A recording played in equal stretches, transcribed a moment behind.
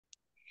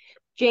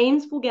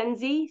James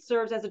Fulgenzi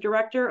serves as the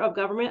Director of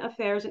Government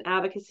Affairs and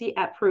Advocacy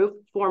at Proof,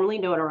 formerly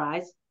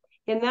Notarize.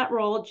 In that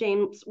role,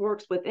 James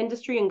works with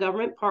industry and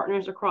government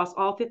partners across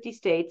all 50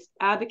 states,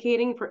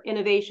 advocating for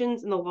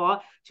innovations in the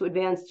law to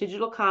advance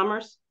digital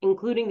commerce,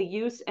 including the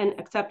use and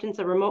acceptance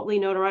of remotely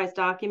notarized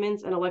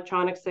documents and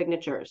electronic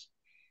signatures.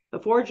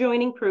 Before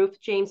joining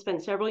Proof, James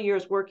spent several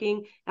years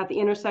working at the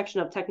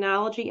intersection of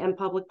technology and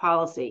public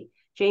policy.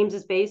 James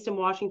is based in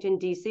Washington,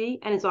 D.C.,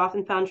 and is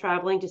often found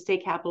traveling to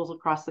state capitals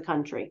across the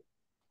country.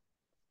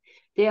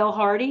 Dale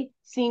Hardy,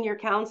 Senior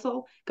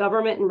Counsel,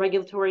 Government and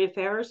Regulatory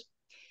Affairs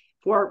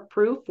for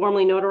Proof,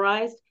 formerly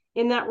Notarized.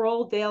 In that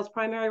role, Dale's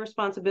primary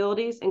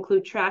responsibilities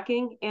include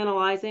tracking,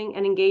 analyzing,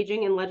 and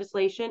engaging in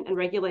legislation and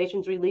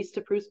regulations released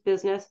to Proof's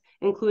business,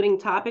 including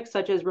topics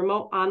such as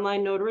remote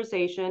online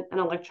notarization and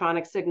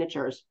electronic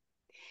signatures.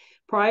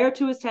 Prior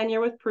to his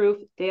tenure with Proof,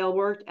 Dale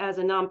worked as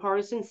a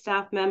nonpartisan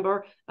staff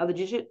member of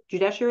the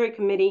Judiciary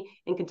Committee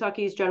in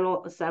Kentucky's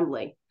General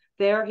Assembly.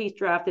 There, he's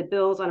drafted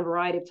bills on a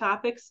variety of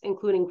topics,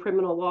 including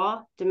criminal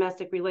law,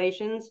 domestic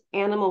relations,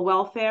 animal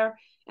welfare,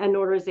 and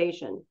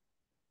notarization.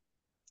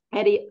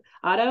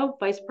 Oddo,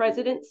 Vice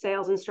President,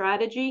 Sales and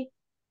Strategy,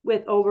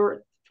 with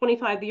over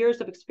 25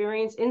 years of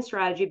experience in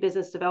strategy,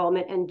 business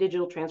development, and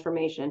digital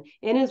transformation.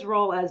 In his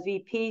role as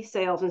VP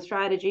Sales and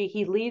Strategy,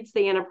 he leads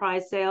the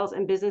enterprise sales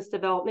and business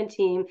development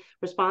team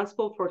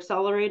responsible for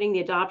accelerating the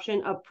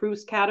adoption of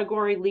Proof's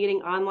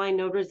category-leading online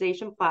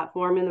notarization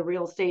platform in the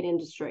real estate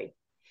industry.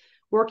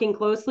 Working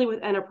closely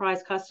with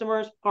enterprise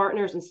customers,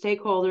 partners, and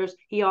stakeholders,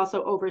 he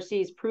also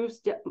oversees Proof's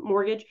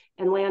mortgage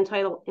and land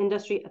title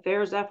industry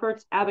affairs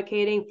efforts,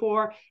 advocating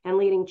for and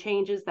leading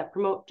changes that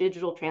promote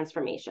digital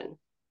transformation.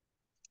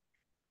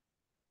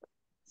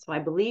 So I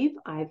believe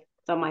I've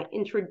done my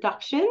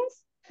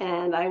introductions,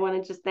 and I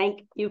want to just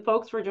thank you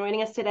folks for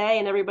joining us today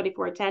and everybody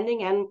for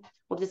attending, and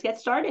we'll just get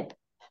started.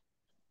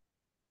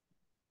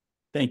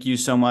 Thank you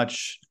so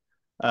much,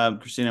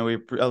 Christina.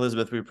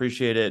 Elizabeth, we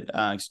appreciate it.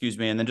 Excuse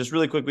me. And then just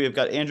really quick, we've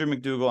got Andrew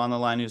McDougall on the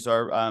line, who's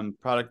our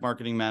product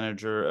marketing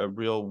manager, a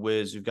real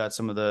whiz. We've got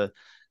some of the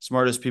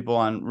smartest people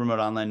on remote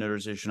online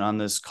notarization on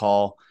this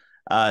call.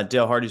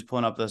 Dale Hardy's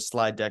pulling up the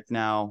slide deck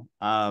now,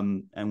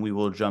 and we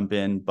will jump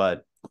in,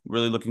 but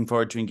really looking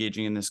forward to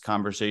engaging in this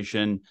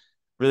conversation.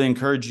 Really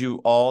encourage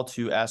you all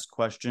to ask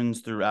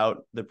questions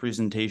throughout the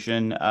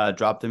presentation,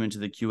 drop them into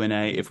the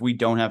Q&A. If we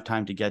don't have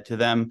time to get to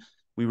them,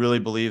 we really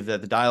believe that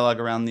the dialogue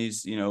around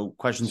these,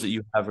 questions that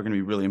you have are going to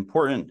be really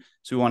important.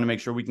 So we want to make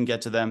sure we can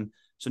get to them.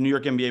 So New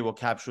York MBA will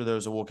capture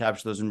those, or we'll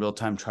capture those in real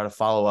time, try to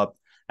follow up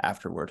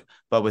afterward.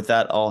 But with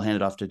that, I'll hand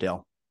it off to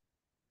Dale.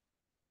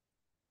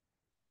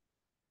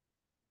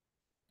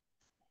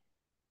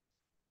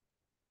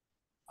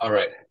 All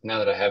right, now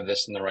that I have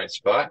this in the right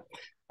spot,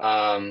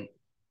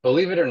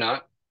 believe it or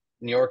not,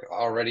 New York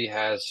already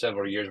has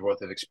several years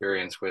worth of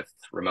experience with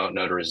remote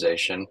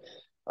notarization,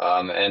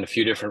 and a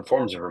few different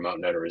forms of remote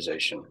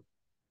notarization.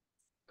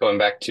 Going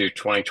back to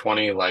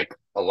 2020, like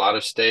a lot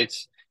of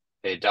states,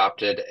 they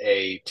adopted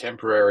a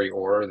temporary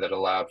order that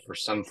allowed for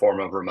some form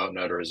of remote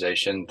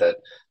notarization that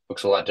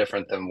looks a lot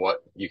different than what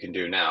you can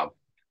do now.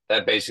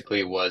 That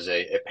basically was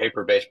a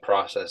paper-based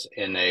process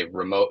in a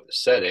remote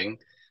setting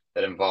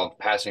that involved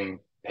passing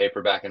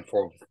paper back and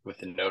forth with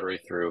the notary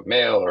through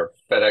mail or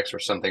FedEx or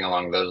something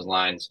along those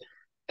lines,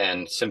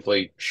 and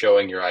simply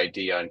showing your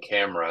ID on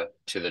camera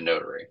to the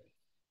notary.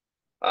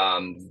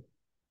 Governor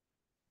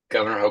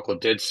Hochul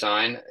did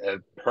sign a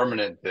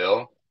permanent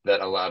bill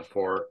that allowed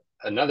for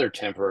another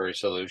temporary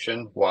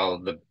solution while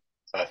the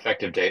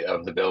effective date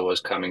of the bill was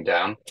coming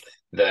down,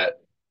 that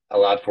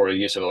allowed for the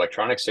use of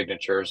electronic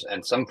signatures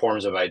and some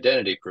forms of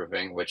identity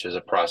proofing, which is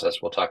a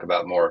process we'll talk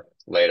about more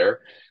later,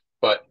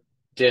 but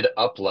did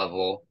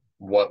up-level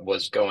what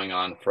was going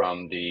on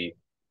from the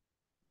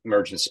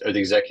emergency or the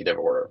executive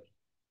order.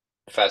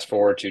 Fast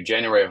forward to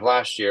January of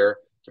last year,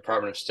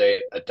 Department of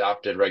State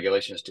adopted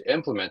regulations to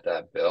implement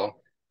that bill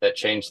that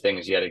changed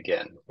things yet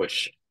again,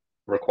 which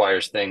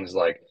requires things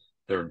like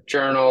the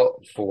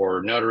journal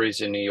for notaries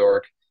in New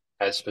York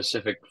has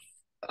specific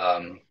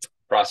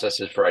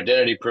processes for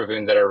identity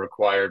proofing that are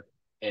required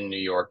in New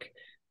York,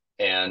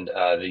 and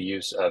the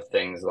use of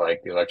things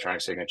like the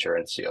electronic signature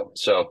and seal.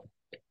 So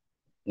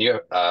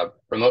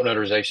remote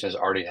notarization has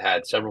already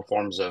had several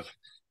forms of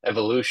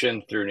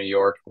evolution through New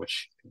York,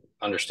 which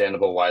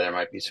understandable why there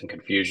might be some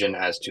confusion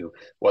as to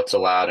what's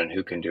allowed and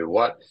who can do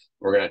what.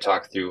 We're going to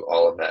talk through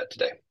all of that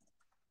today.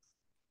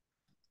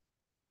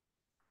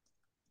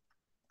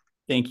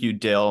 Thank you,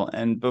 Dale.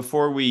 And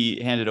before we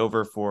hand it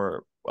over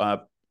for a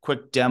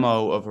quick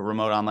demo of a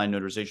remote online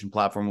notarization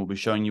platform, we'll be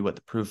showing you what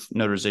the Proof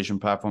notarization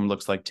platform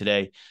looks like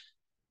today.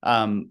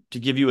 To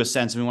give you a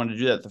sense, and we want to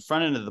do that at the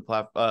front end of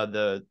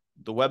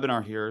the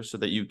webinar here so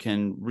that you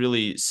can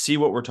really see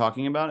what we're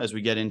talking about as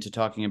we get into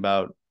talking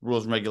about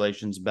rules and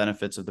regulations,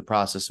 benefits of the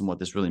process, and what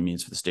this really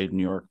means for the state of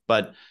New York.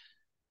 But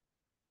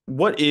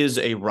what is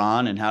a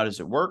RON and how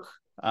does it work?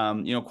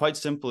 Quite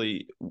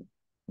simply,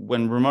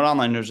 when remote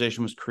online notarization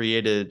was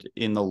created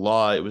in the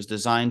law, it was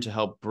designed to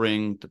help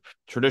bring the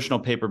traditional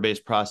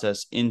paper-based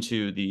process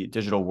into the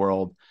digital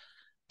world.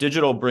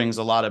 Digital brings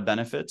a lot of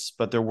benefits,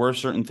 but there were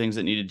certain things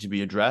that needed to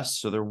be addressed.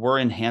 So there were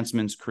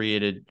enhancements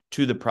created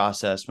to the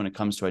process when it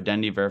comes to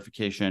identity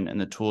verification and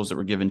the tools that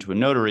were given to a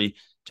notary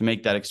to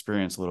make that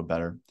experience a little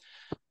better.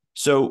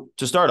 So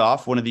to start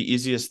off, one of the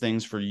easiest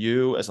things for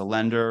you as a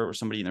lender or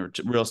somebody in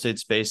the real estate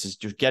space is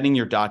just getting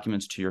your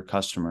documents to your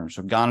customer.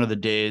 So gone are the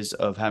days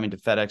of having to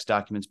FedEx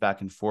documents back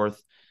and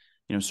forth.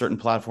 Certain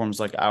platforms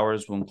like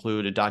ours will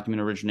include a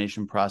document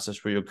origination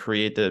process where you'll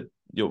create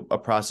a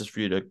process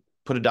for you to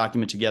put a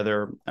document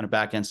together on a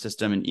backend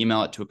system and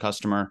email it to a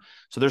customer.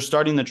 So they're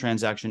starting the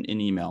transaction in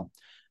email.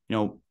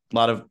 A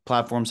lot of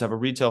platforms have a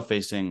retail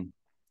facing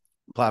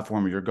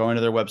platform where you're going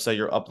to their website,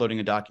 you're uploading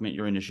a document,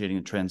 you're initiating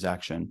a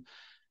transaction.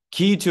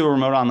 Key to a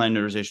remote online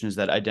notarization is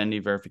that identity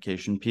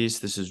verification piece.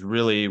 This is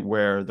really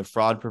where the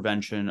fraud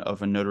prevention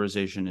of a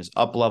notarization is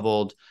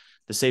up-leveled.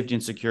 The safety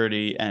and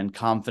security and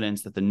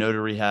confidence that the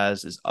notary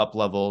has is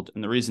up-leveled.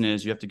 And the reason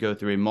is you have to go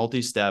through a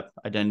multi-step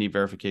identity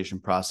verification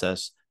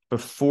process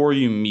before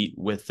you meet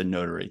with the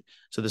notary.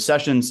 So the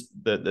sessions,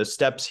 the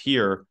steps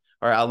here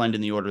are outlined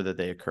in the order that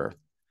they occur.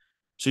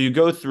 So you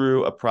go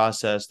through a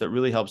process that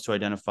really helps to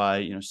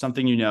identify,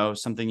 something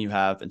something you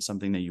have, and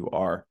something that you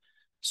are.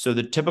 So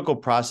the typical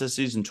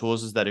processes and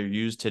tools that are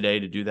used today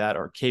to do that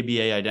are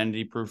KBA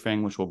identity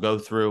proofing, which we'll go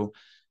through,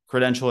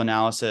 credential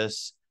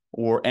analysis,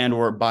 or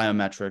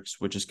biometrics,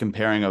 which is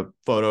comparing a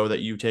photo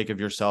that you take of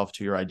yourself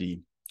to your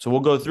ID. So we'll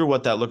go through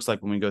what that looks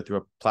like when we go through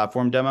a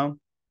platform demo.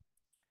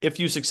 If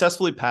you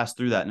successfully pass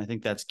through that, and I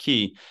think that's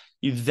key,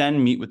 you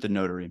then meet with the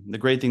notary. The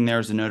great thing there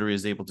is the notary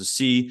is able to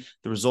see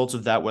the results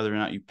of that, whether or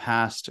not you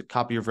passed, a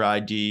copy of your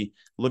ID,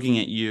 looking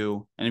at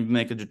you, and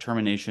make a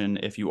determination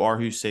if you are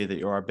who you say that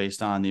you are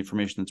based on the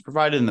information that's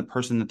provided and the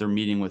person that they're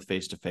meeting with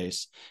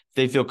face-to-face. If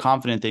they feel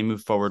confident, they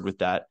move forward with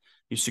that.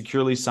 You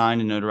securely sign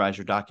and notarize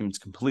your documents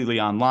completely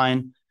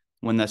online.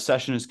 When that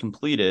session is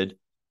completed,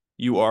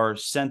 you are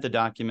sent the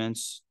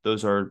documents.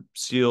 Those are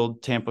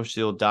sealed,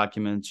 tamper-sealed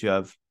documents. You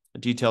have a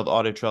detailed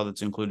audit trail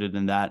that's included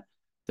in that.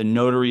 The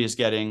notary is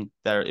getting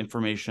their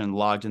information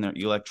logged in their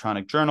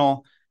electronic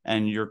journal,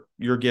 and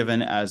you're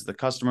given as the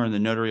customer, and the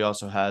notary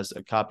also has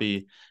a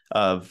copy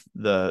of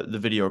the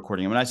video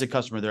recording. And when I say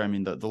customer there, I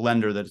mean the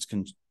lender that is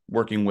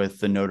working with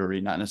the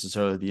notary, not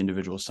necessarily the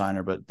individual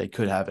signer, but they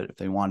could have it if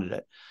they wanted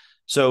it.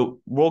 So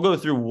we'll go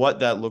through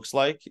what that looks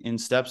like in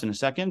steps in a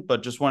second,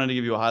 but just wanted to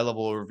give you a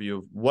high-level overview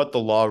of what the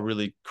law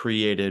really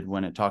created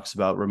when it talks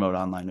about remote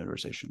online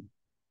notarization.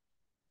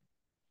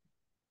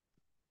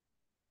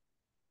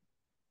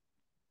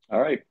 All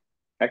right,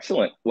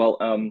 excellent. Well,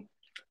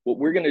 what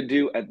we're going to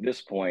do at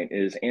this point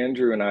is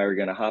Andrew and I are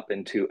going to hop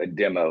into a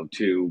demo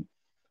to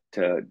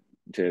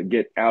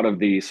get out of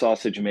the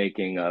sausage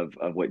making of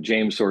what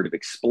James sort of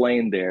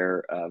explained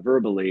there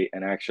verbally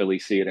and actually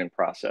see it in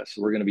process.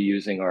 So we're going to be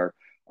using our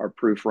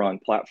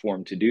ProofRun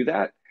platform to do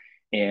that.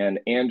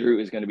 And Andrew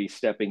is going to be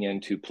stepping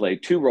in to play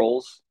two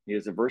roles. He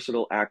is a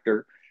versatile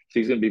actor, so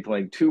he's going to be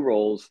playing two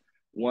roles.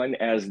 One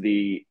as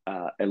a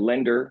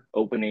lender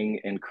opening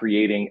and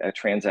creating a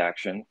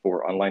transaction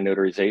for online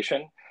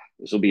notarization.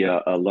 This will be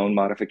a loan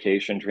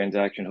modification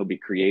transaction he'll be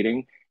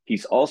creating.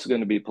 He's also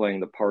going to be playing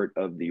the part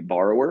of the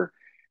borrower,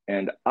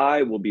 and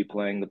I will be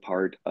playing the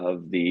part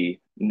of the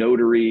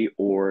notary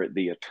or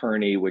the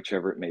attorney,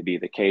 whichever it may be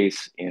the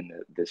case in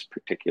this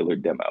particular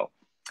demo.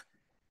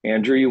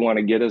 Andrew, you want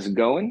to get us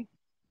going?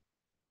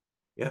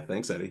 Yeah,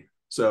 thanks, Eddie.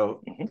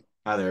 So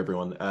hi there,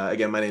 everyone.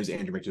 Again, my name is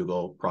Andrew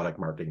McDougall, Product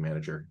Marketing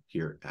Manager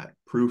here at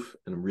Proof,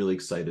 and I'm really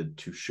excited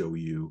to show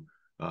you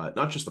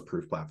not just the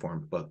Proof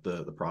platform, but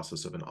the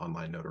process of an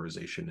online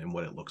notarization and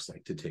what it looks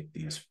like to take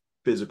these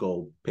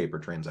physical paper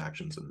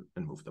transactions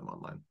and move them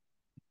online.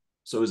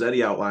 So as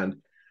Eddie outlined,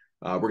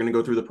 we're going to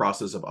go through the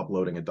process of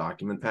uploading a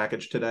document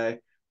package today.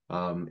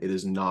 It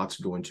is not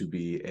going to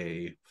be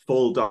a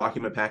full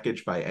document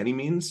package by any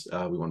means.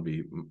 We want to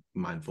be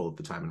mindful of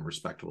the time and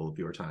respectful of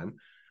your time.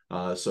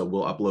 So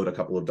we'll upload a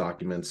couple of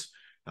documents,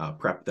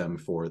 prep them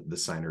for the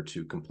signer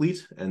to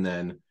complete, and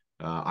then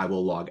I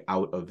will log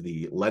out of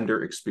the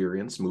lender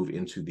experience, move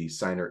into the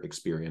signer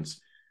experience,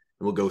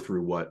 and we'll go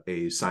through what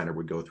a signer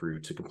would go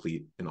through to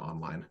complete an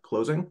online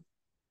closing.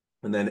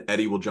 And then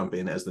Eddie will jump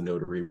in as the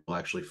notary, will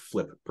actually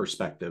flip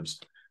perspectives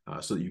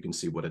so that you can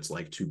see what it's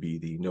like to be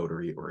the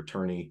notary or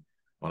attorney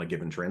on a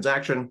given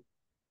transaction.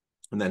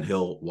 And then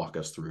he'll walk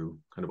us through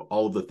kind of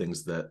all of the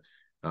things that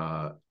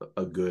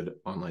a good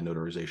online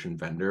notarization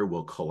vendor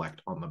will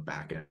collect on the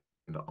back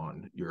end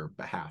on your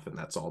behalf. And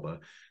that's all the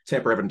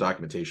tamper-evident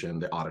documentation,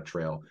 the audit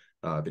trail,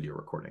 video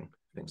recording,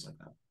 things like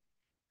that.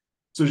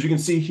 So as you can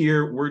see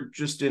here, we're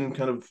just in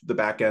kind of the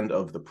back end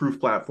of the Proof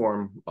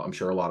platform. I'm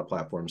sure a lot of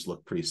platforms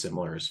look pretty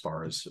similar as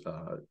far as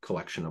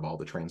collection of all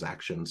the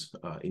transactions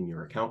in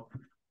your account.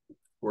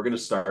 We're going to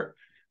start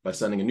by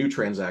sending a new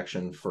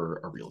transaction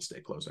for a real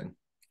estate closing.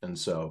 And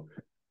so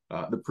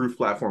the Proof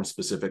platform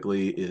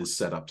specifically is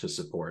set up to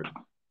support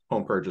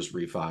home purchase,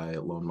 refi,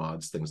 loan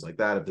mods, things like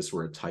that. If this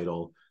were a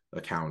title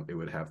account, it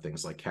would have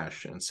things like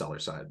cash and seller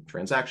side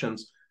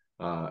transactions.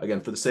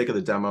 Again, for the sake of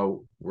the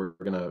demo, we're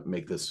going to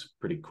make this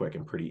pretty quick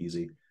and pretty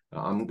easy.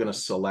 I'm going to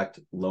select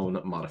loan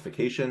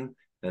modification.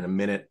 In a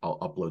minute, I'll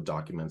upload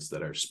documents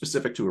that are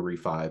specific to a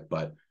refi,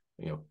 but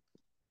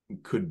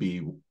could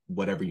be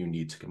whatever you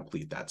need to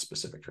complete that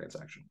specific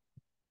transaction.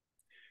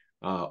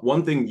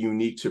 One thing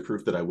unique to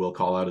Proof that I will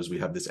call out is we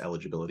have this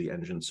eligibility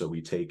engine. So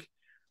we take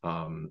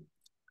all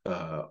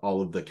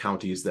of the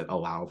counties that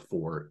allow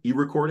for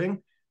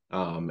e-recording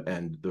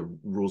and the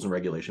rules and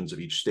regulations of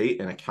each state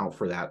and account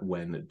for that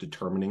when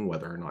determining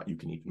whether or not you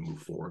can even move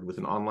forward with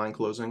an online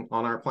closing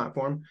on our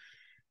platform.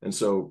 And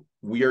so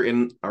we are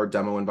in our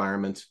demo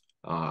environment.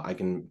 I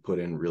can put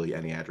in really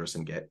any address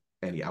and get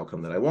any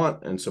outcome that I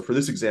want. And so for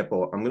this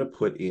example, I'm going to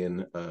put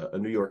in a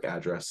New York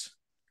address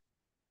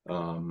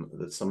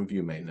that some of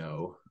you may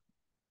know.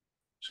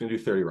 I'm just going to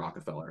do 30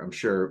 Rockefeller. I'm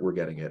sure we're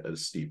getting it at a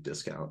steep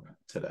discount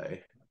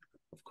today,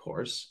 of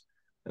course.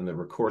 And the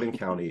recording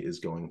county is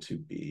going to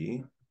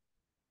be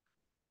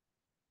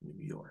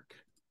New York.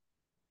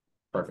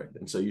 Perfect.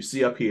 And so you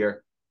see up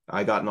here,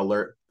 I got an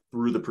alert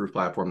through the Proof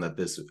platform that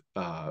this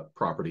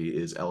property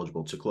is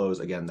eligible to close.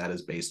 Again, that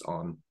is based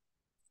on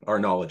our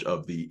knowledge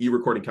of the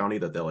e-recording county,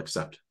 that they'll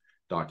accept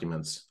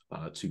documents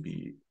to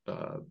be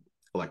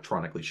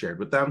electronically shared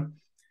with them,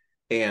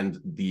 and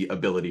the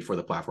ability for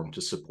the platform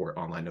to support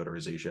online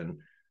notarization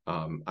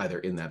either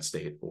in that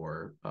state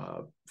or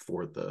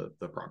for the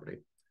property.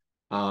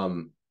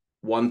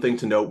 One thing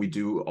to note, we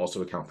do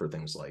also account for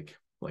things like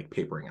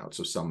papering out.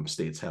 So some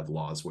states have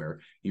laws where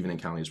even in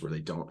counties where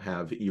they don't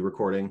have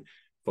e-recording,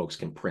 folks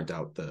can print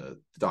out the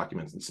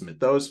documents and submit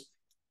those.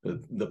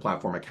 The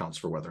platform accounts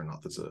for whether or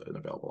not that's an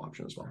available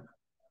option as well.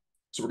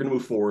 So we're going to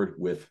move forward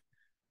with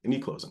an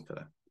e-closing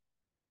today.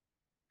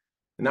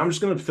 And now I'm just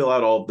going to fill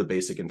out all of the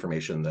basic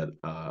information that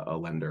a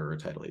lender or a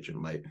title agent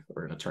might,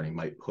 or an attorney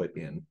might put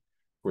in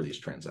for these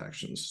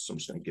transactions. So I'm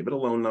just going to give it a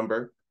loan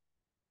number.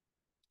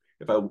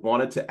 If I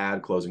wanted to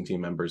add closing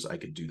team members, I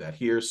could do that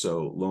here.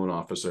 So loan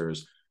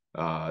officers,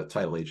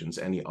 title agents,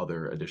 any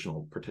other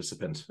additional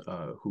participant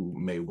who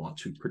may want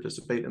to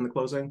participate in the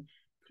closing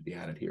could be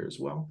added here as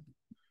well.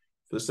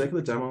 For the sake of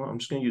the demo, I'm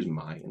just going to use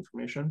my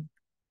information.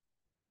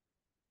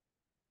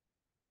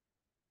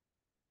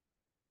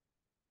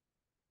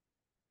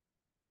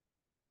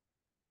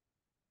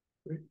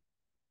 Great.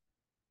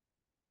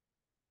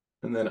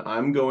 And then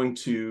I'm going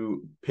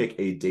to pick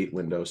a date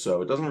window.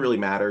 So it doesn't really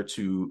matter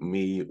to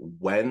me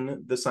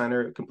when the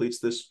signer completes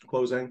this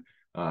closing.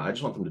 I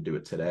just want them to do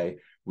it today.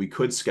 We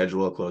could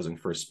schedule a closing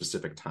for a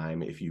specific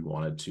time if you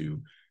wanted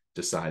to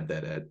decide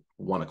that at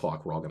 1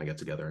 o'clock we're all going to get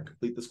together and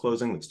complete this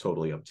closing. That's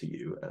totally up to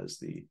you as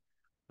the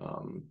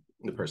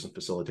person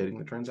facilitating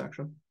the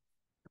transaction.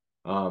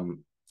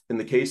 In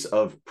the case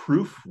of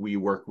Proof, we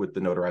work with the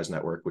Notarize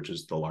network, which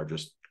is the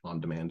largest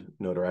on-demand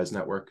Notarize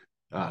network,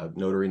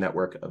 notary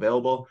network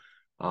available.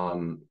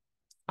 I'm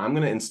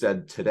going to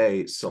instead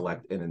today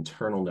select an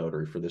internal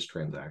notary for this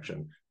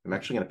transaction. I'm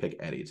actually going to pick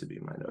Eddie to be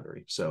my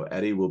notary. So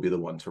Eddie will be the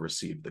one to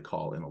receive the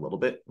call in a little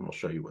bit, and we'll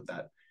show you what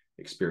that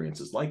experience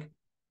is like.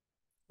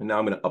 And now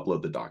I'm going to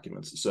upload the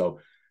documents. So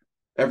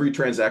every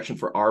transaction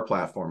for our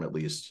platform, at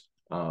least,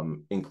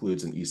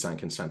 includes an e-sign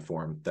consent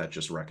form that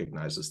just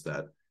recognizes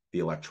that the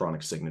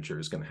electronic signature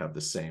is going to have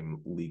the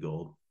same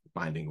legal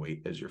binding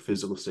weight as your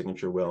physical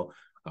signature will.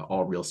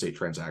 All real estate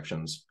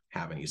transactions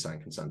have an e-sign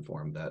consent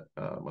form that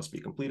must be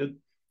completed.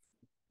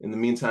 In the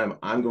meantime,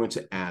 I'm going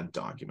to add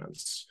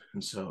documents.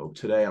 And so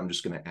today I'm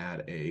just going to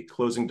add a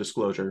closing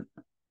disclosure,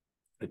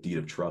 a deed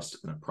of trust,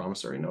 and a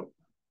promissory note.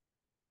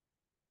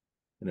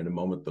 And in a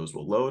moment, those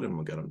will load and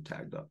we'll get them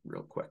tagged up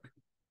real quick.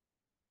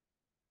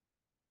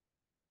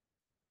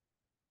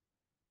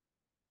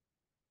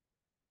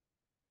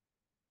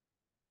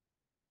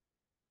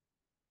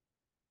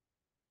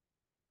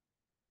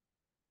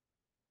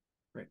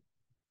 Right.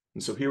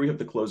 And so here we have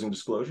the closing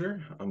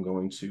disclosure. I'm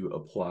going to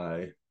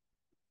apply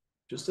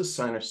just a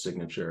signer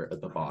signature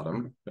at the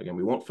bottom. Again,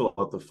 we won't fill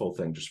out the full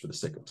thing just for the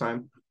sake of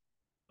time.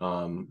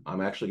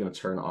 I'm actually going to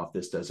turn off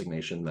this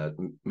designation that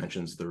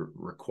mentions the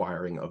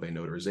requiring of a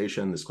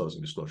notarization. This closing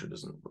disclosure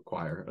doesn't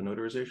require a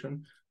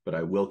notarization, but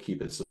I will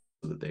keep it so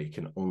that they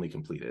can only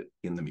complete it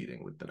in the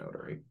meeting with the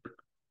notary.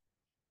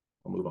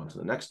 I'll move on to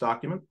the next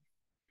document,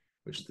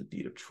 which is the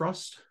deed of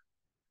trust.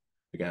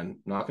 Again,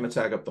 not going to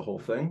tag up the whole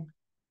thing,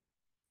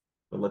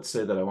 but let's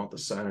say that I want the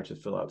signer to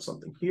fill out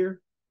something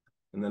here.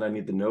 And then I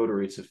need the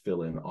notary to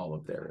fill in all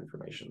of their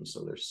information.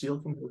 So their seal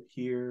can go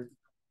here.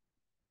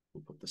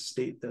 We'll put the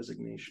state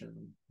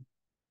designation,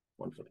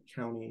 one for the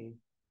county.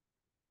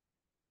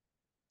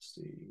 Let's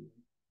see.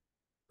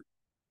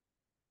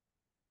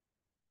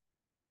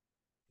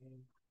 Yeah.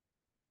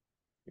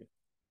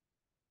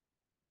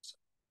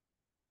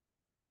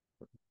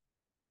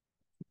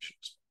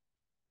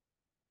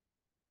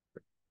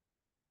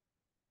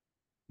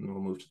 And then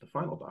we'll move to the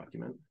final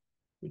document,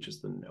 which is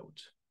the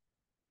note.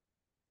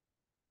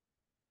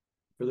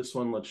 For this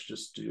one, let's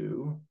just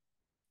do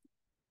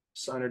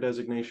signer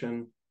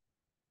designation,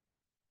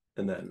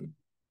 and then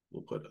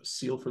we'll put a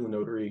seal for the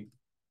notary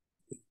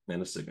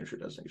and a signature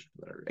designation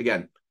for the notary.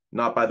 Again,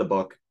 not by the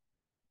book,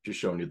 just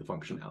showing you the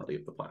functionality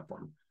of the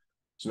platform.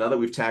 So now that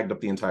we've tagged up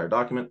the entire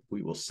document,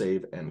 we will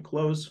save and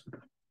close.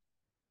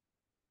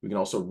 We can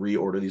also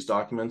reorder these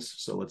documents.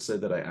 So let's say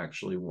that I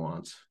actually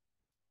want,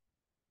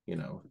 you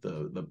know,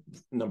 the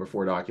number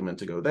 4 document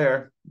to go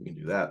there. We can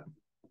do that.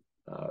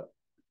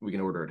 We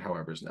can order it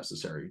however is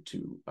necessary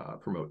to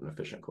promote an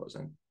efficient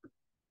closing.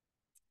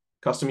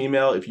 Custom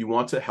email, if you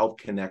want to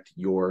help connect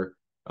your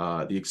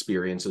the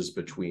experiences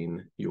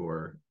between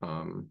your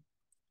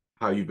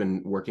how you've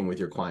been working with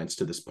your clients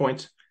to this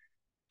point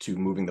to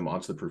moving them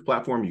onto the Proof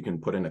platform, you can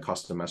put in a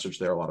custom message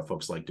there. A lot of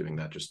folks like doing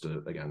that just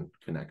to, again,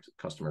 connect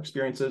customer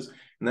experiences.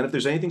 And then if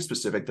there's anything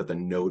specific that the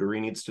notary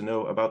needs to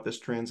know about this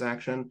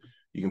transaction,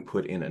 you can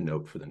put in a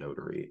note for the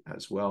notary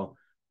as well.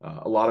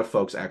 A lot of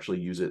folks actually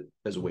use it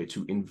as a way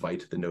to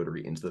invite the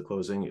notary into the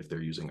closing if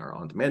they're using our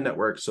on-demand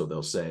network. So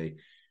they'll say,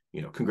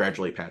 you know,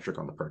 congratulate Patrick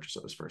on the purchase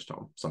of his first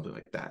home, something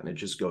like that. And it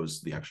just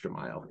goes the extra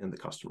mile in the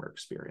customer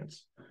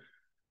experience.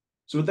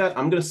 So with that,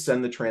 I'm going to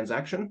send the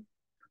transaction.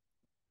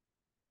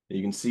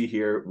 You can see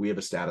here, we have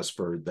a status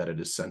for that it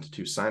is sent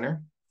to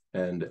signer.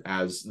 And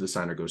as the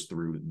signer goes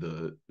through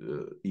the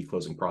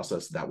e-closing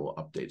process, that will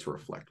update to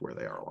reflect where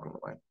they are along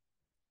the way.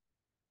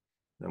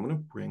 And I'm going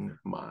to bring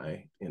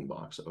my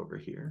inbox over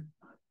here.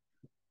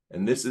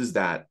 And this is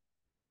that,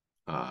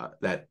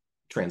 that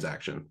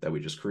transaction that we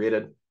just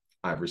created.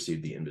 I've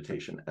received the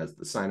invitation as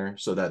the signer.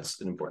 So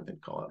that's an important thing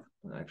to call out.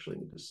 I actually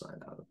need to sign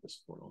out of this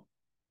portal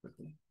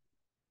quickly.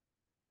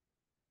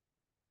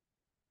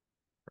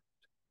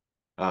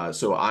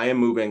 So I am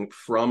moving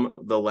from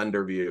the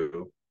lender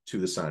view to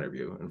the signer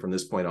view. And from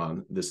this point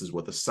on, this is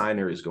what the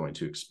signer is going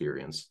to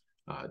experience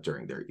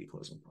during their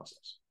e-closing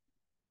process.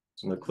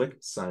 So I'm going to click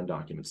Sign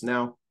Documents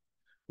Now.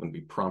 I'm going to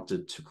be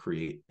prompted to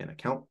create an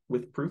account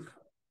with Proof.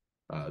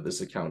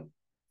 This account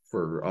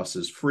for us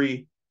is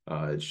free.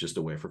 It's just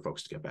a way for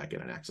folks to get back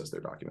in and access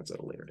their documents at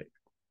a later date.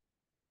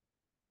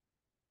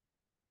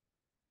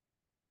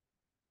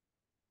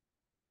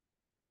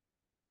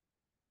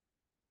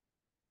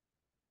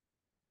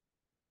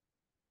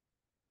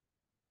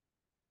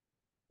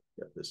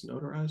 Get this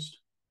notarized.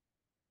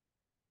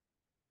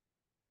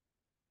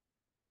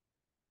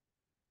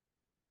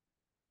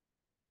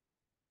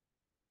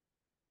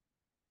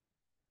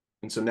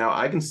 And so now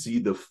I can see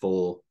the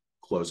full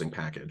closing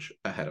package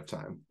ahead of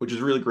time, which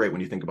is really great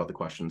when you think about the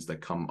questions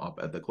that come up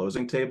at the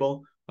closing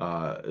table.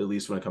 At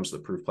least when it comes to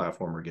the Proof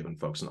platform, we're giving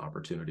folks an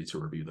opportunity to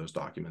review those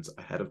documents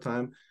ahead of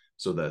time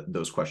so that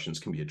those questions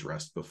can be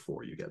addressed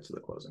before you get to the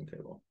closing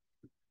table.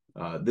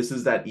 This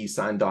is that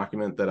e-sign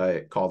document that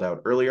I called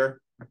out earlier.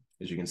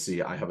 As you can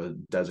see, I have a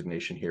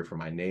designation here for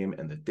my name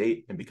and the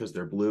date, and because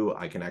they're blue,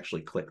 I can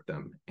actually click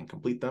them and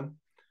complete them.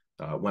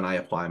 When I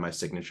apply my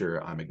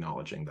signature, I'm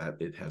acknowledging that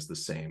it has the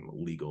same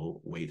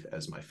legal weight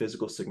as my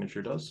physical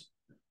signature does.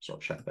 So I'll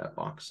check that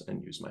box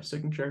and use my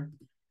signature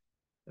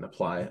and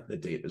apply the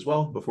date as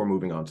well before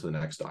moving on to the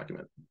next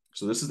document.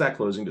 So this is that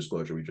closing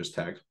disclosure we just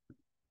tagged.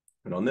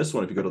 And on this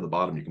one, if you go to the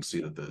bottom, you can see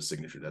that the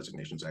signature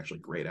designation is actually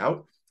grayed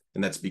out.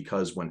 And that's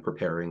because when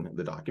preparing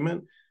the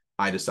document,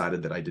 I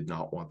decided that I did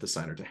not want the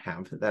signer to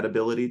have that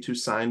ability to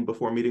sign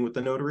before meeting with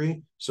the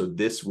notary. So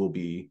this will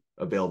be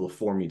available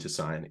for me to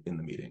sign in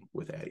the meeting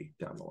with Eddie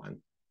down the line.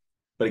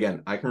 But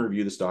again, I can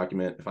review this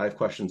document. If I have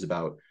questions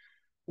about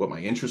what my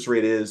interest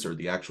rate is or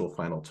the actual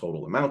final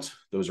total amount,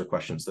 those are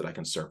questions that I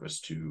can surface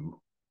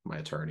to my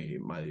attorney,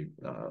 my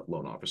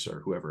loan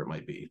officer, whoever it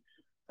might be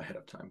ahead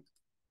of time.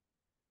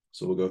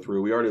 So we'll go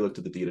through. We already looked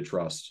at the deed of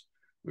trust.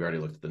 We already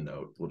looked at the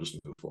note. We'll just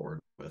move forward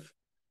with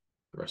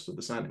the rest of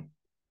the signing.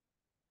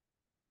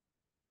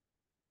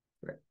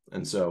 Right.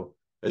 And so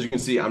as you can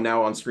see, I'm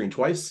now on screen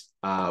twice.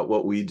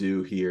 What we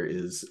do here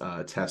is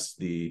test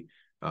the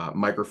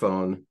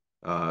microphone,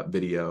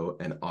 video,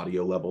 and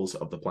audio levels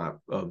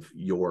of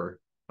your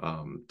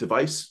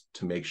device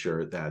to make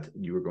sure that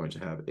you are going to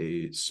have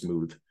a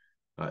smooth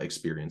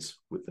experience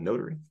with the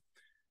notary.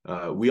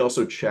 We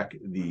also check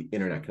the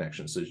internet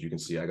connection. So as you can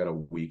see, I got a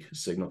weak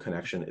signal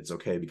connection. It's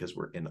okay because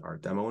we're in our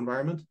demo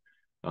environment,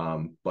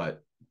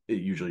 but it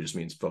usually just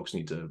means folks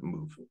need to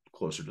move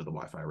closer to the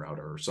Wi-Fi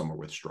router or somewhere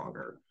with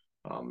stronger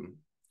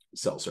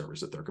cell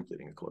service if they're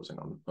completing a closing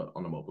on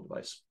a mobile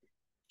device.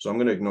 So I'm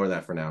going to ignore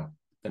that for now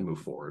and move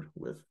forward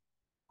with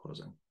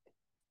closing.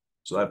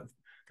 So that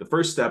the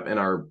first step in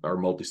our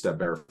multi-step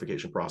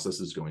verification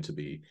process is going to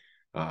be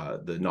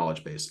the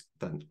knowledge-based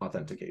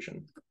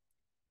authentication.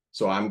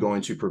 So I'm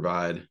going to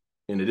provide,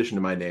 in addition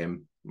to my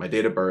name, my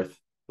date of birth,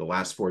 the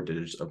last 4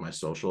 digits of my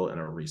social,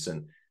 and a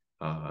recent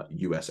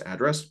US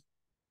address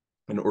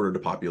in order to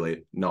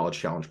populate knowledge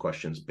challenge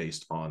questions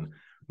based on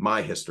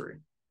my history.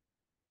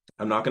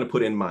 I'm not going to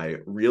put in my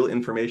real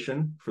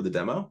information for the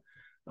demo.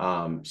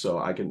 So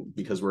I can,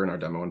 because we're in our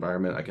demo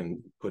environment, I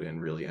can put in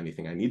really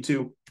anything I need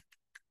to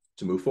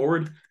move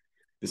forward.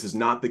 This is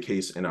not the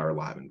case in our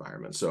live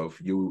environment. So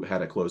if you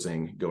had a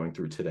closing going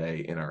through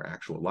today in our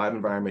actual live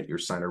environment, your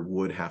signer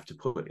would have to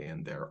put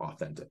in their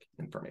authentic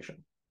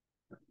information.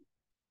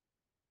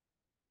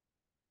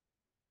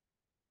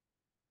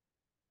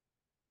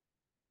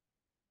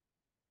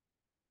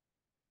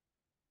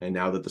 And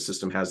now that the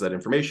system has that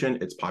information,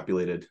 it's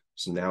populated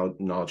some now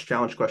knowledge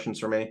challenge questions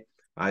for me.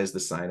 I, as the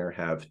signer,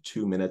 have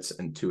 2 minutes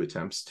and 2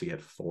 attempts to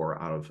get 4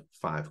 out of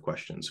 5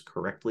 questions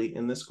correctly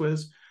in this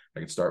quiz. I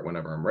can start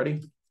whenever I'm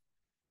ready.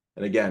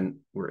 And again,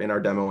 we're in our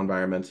demo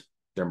environment.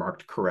 They're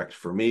marked correct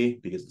for me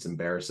because it's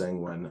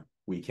embarrassing when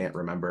we can't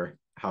remember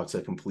how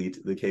to complete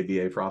the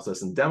KBA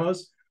process in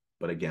demos.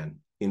 But again,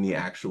 in the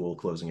actual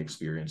closing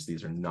experience,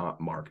 these are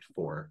not marked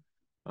for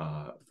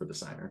the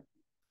signer.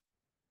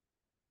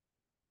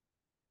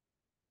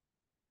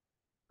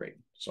 Great,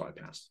 so I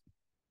passed.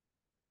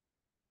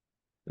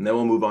 And then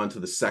we'll move on to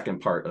the second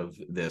part of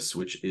this,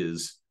 which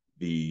is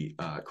the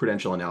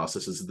credential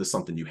analysis. Is this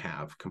something you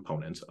have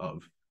component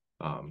of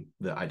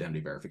the identity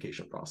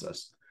verification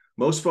process?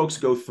 Most folks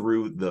go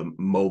through the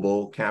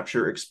mobile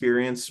capture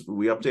experience.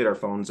 We update our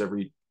phones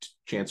every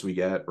chance we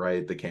get,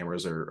 right? The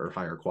cameras are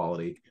higher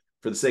quality.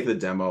 For the sake of the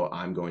demo,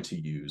 I'm going to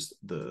use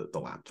the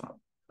laptop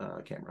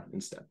camera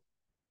instead.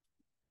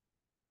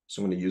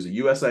 So I'm going to use a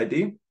US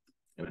ID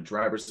and a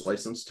driver's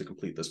license to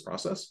complete this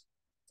process.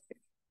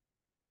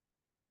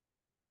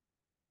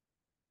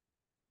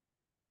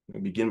 I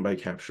begin by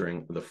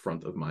capturing the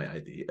front of my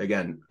ID.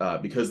 Again,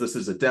 because this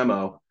is a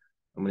demo,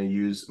 I'm going to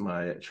use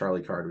my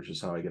Charlie card, which is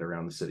how I get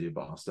around the city of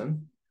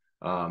Boston.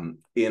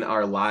 In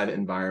our live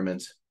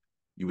environment,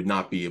 you would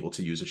not be able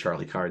to use a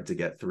Charlie card to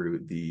get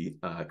through the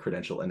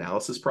credential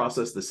analysis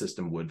process. The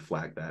system would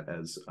flag that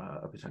as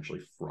a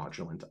potentially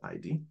fraudulent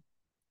ID.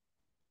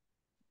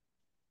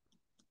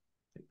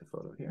 Take the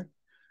photo here.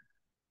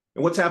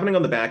 And what's happening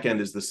on the back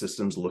end is the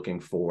system's looking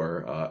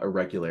for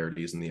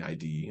irregularities in the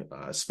ID,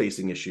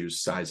 spacing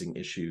issues, sizing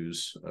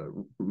issues,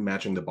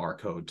 matching the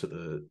barcode to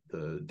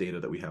the data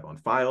that we have on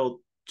file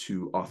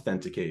to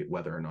authenticate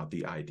whether or not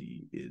the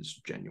ID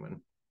is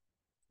genuine.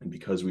 And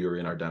because we were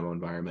in our demo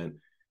environment,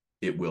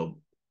 it will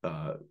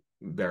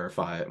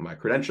verify my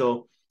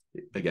credential.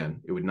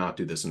 Again, it would not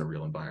do this in a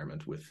real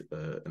environment with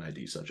an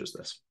ID such as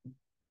this.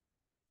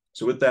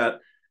 So with that,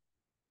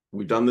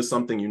 we've done this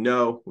something you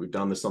know, we've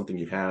done this something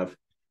you have.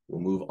 We'll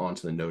move on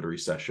to the notary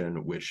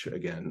session, which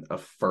again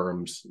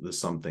affirms the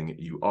something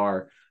you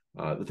are.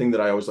 The thing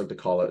that I always like to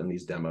call it in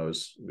these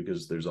demos,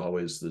 because there's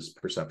always this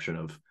perception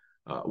of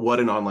what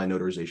an online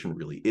notarization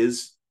really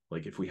is.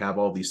 Like if we have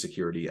all these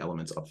security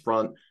elements up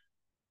front,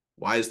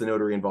 why is the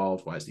notary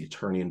involved? Why is the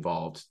attorney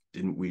involved?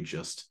 Didn't we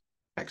just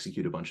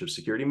execute a bunch of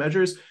security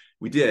measures?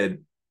 We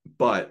did,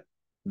 but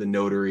the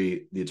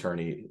notary, the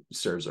attorney,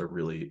 serves a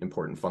really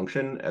important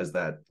function as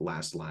that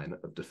last line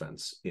of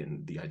defense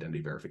in the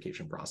identity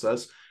verification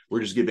process.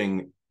 We're just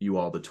giving you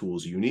all the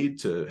tools you need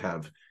to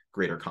have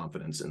greater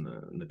confidence in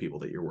the people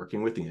that you're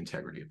working with, the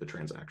integrity of the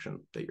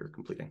transaction that you're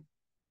completing.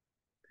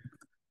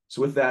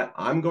 So with that,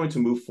 I'm going to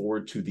move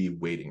forward to the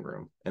waiting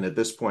room. And at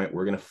this point,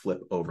 we're going to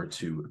flip over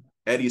to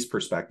Eddie's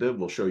perspective.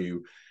 We'll show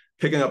you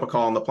picking up a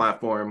call on the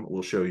platform.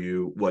 We'll show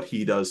you what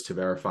he does to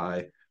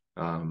verify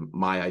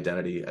my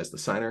identity as the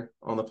signer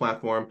on the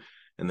platform,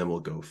 and then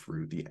we'll go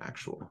through the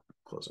actual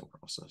closing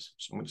process.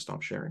 So I'm going to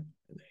stop sharing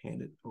and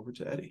hand it over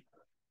to Eddie.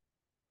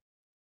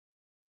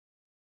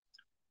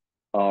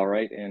 All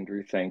right,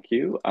 Andrew, thank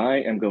you.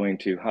 I am going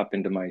to hop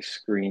into my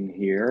screen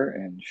here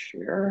and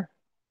share.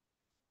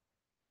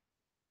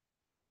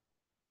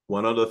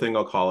 One other thing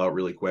I'll call out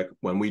really quick,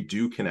 when we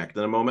do connect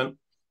in a moment,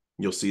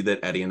 you'll see that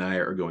Eddie and I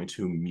are going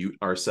to mute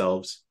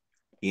ourselves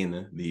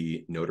in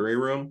the notary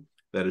room.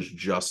 That is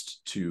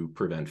just to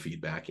prevent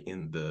feedback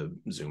in the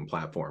Zoom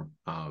platform.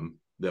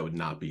 That would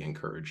not be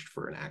encouraged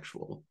for an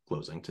actual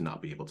closing, to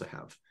not be able to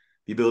have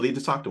the ability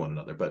to talk to one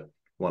another, but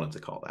wanted to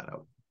call that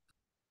out.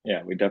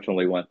 Yeah, we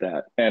definitely want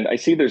that. And I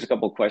see there's a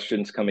couple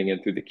questions coming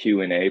in through the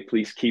Q&A.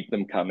 Please keep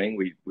them coming.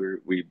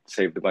 We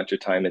saved a bunch of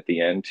time at the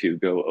end to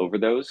go over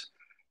those.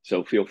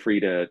 So feel free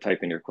to type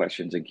in your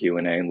questions in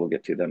Q&A and we'll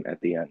get to them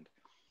at the end.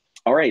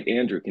 All right,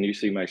 Andrew, can you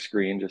see my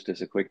screen just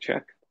as a quick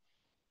check?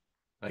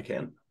 I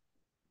can.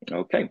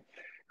 Okay,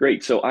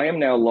 great. So I am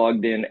now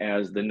logged in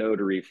as the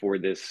notary for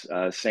this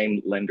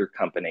same lender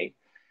company.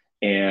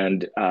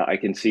 And I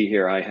can see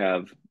here I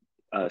have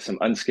some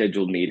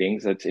unscheduled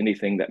meetings. That's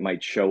anything that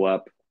might show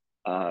up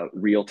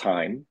real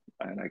time.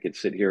 And I could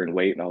sit here and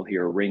wait and I'll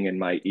hear a ring in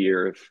my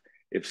ear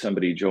if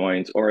somebody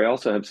joins. Or I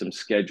also have some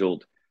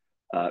scheduled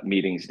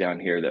meetings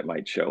down here that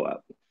might show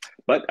up.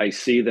 But I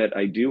see that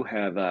I do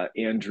have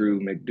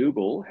Andrew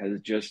McDougall has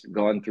just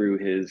gone through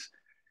his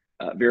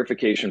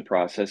verification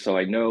process. So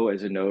I know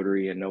as a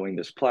notary and knowing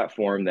this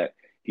platform that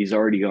he's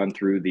already gone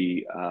through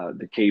the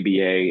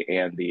KBA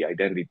and the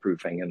identity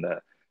proofing and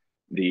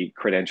the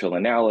credential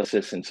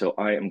analysis. And so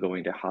I am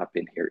going to hop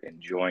in here and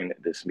join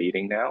this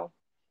meeting now.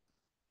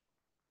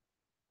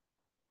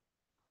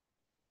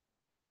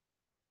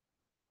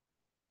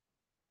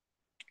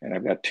 And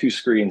I've got 2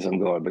 screens I'm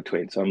going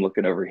between. So I'm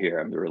looking over here.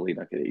 I'm really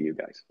looking at you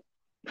guys.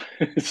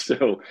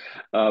 So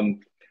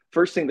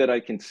first thing that I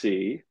can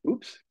see,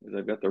 oops, is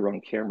I've got the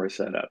wrong camera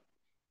set up.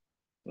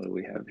 What do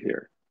we have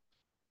here?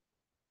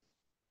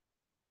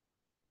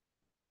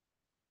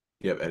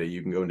 Yep, Eddie,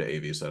 you can go into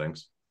AV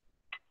settings.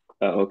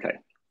 Oh, okay.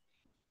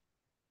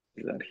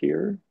 Is that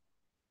here?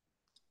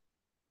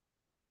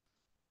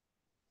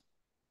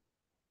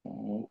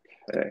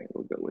 Okay,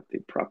 we'll go with the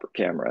proper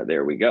camera.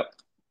 There we go.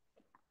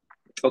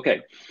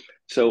 Okay,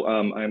 so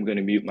I'm going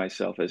to mute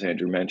myself, as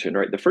Andrew mentioned.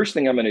 Right, the first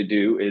thing I'm going to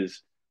do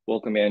is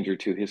welcome Andrew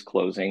to his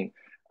closing.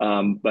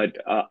 But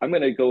I'm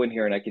going to go in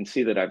here and I can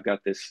see that I've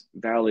got this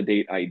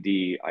validate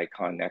ID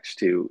icon next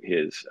to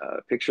his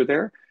picture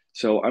there.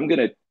 So I'm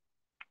going to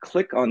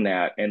click on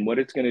that, and what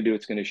it's going to do,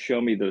 it's going to show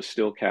me those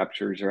still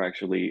captures are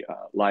actually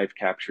live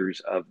captures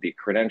of the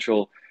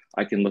credential.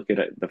 I can look at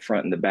it, the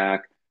front and the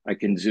back. I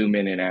can zoom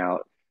in and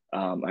out.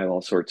 I have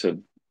all sorts of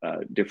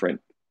different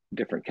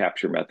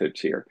capture methods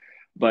here.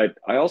 But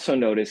I also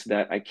noticed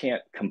that I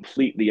can't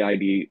complete the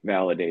ID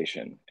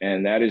validation.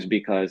 And that is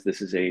because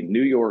this is a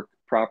New York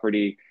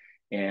property.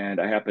 And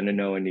I happen to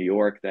know in New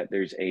York that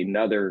there's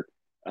another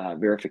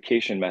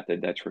verification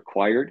method that's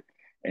required.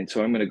 And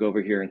so I'm going to go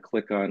over here and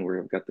click on where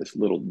I've got this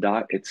little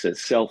dot. It says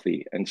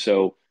selfie. And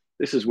so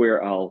this is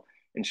where I'll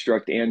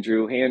instruct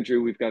Andrew. Hey,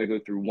 Andrew, we've got to go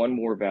through one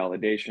more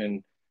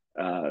validation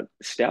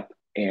step.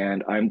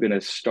 And I'm going to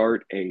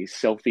start a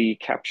selfie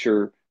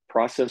capture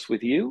process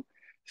with you.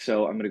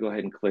 So I'm going to go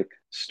ahead and click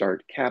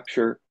Start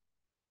Capture.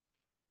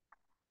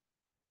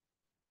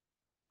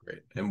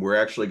 Great. And we're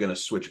actually going to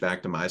switch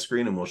back to my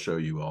screen and we'll show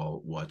you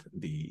all what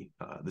the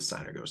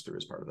signer goes through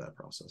as part of that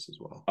process as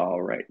well.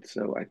 All right.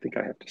 So I think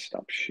I have to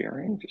stop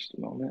sharing just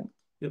a moment.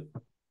 Yep.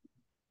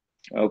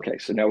 Okay.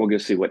 So now we'll go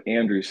see what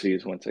Andrew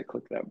sees once I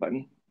click that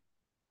button.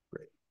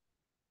 Great.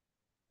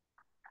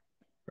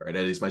 All right,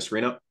 Eddie, is my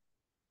screen up?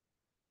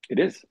 It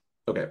is.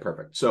 Okay,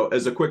 perfect. So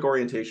as a quick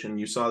orientation,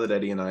 you saw that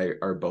Eddie and I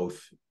are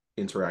both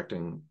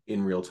interacting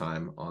in real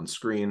time on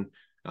screen.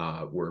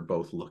 We're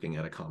both looking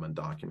at a common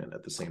document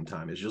at the same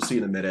time. As you'll see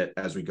in a minute,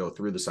 as we go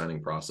through the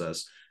signing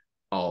process,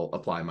 I'll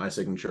apply my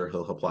signature,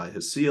 he'll apply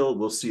his seal.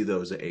 We'll see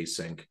those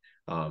async,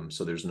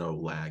 so there's no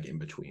lag in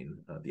between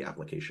the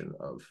application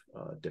of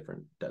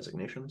different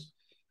designations.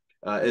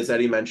 As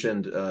Eddie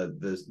mentioned,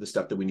 the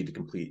step that we need to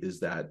complete is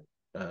that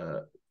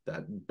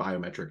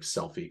biometric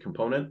selfie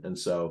component. And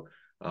so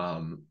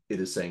it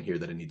is saying here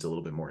that it needs a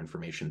little bit more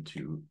information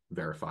to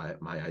verify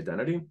my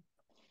identity.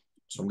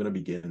 So I'm going to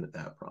begin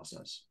that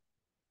process.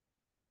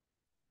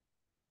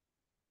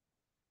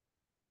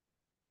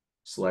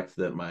 Select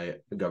that my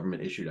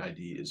government issued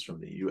ID is from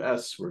the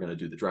US. We're going to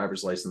do the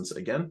driver's license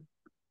again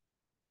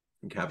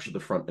and capture the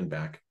front and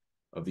back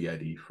of the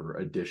ID for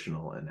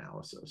additional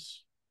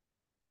analysis.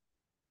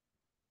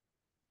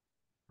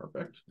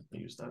 Perfect.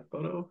 Use that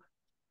photo.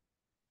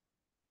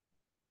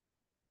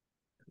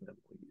 And then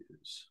we'll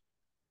use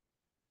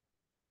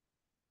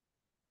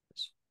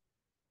this.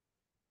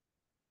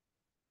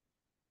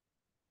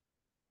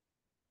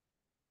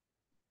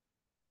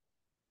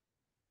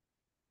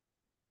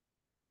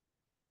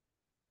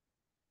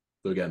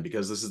 So again,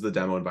 because this is the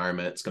demo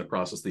environment, it's going to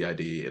process the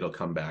ID. It'll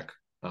come back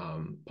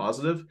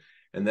positive,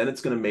 and then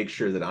it's going to make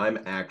sure that I'm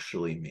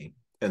actually me.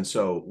 And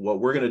so what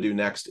we're going to do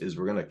next is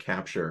we're going to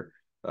capture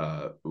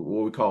what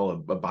we call a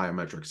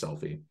biometric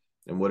selfie.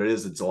 And what it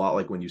is, it's a lot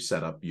like when you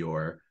set up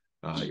your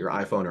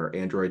iPhone or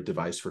Android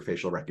device for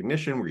facial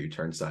recognition, where you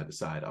turn side to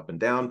side, up and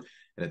down,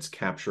 and it's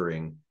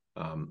capturing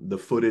the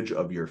footage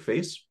of your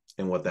face.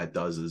 And what that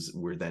does is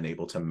we're then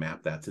able to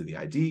map that to the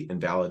ID and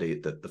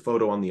validate that the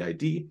photo on the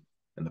ID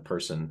and the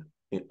person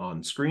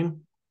on screen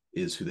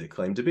is who they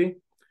claim to be.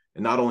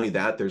 And not only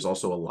that, there's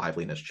also a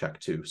liveliness check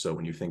too. So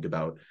when you think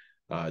about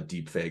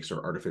deep fakes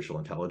or artificial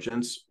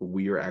intelligence,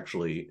 we are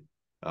actually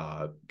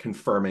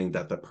confirming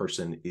that the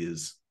person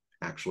is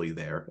actually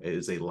there,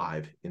 is a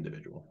live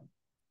individual.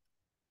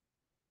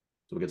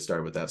 So we'll get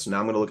started with that. So now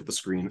I'm going to look at the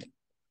screen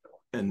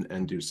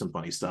and do some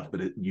funny stuff,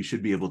 but you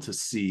should be able to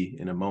see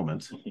in a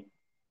moment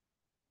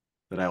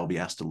that I will be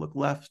asked to look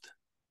left.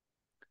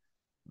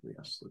 I'll be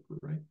asked to look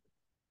right.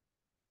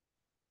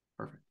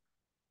 Perfect.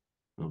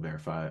 We'll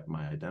verify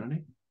my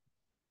identity.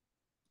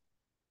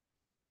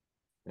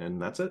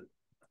 And that's it.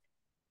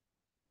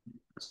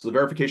 So the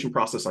verification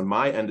process on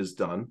my end is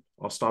done.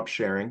 I'll stop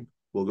sharing.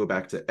 We'll go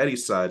back to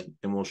Eddie's side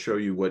and we'll show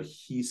you what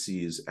he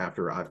sees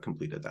after I've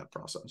completed that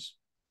process.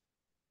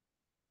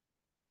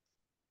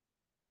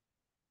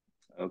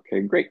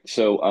 Okay, great.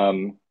 So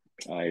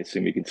I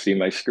assume you can see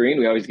my screen.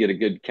 We always get a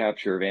good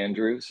capture of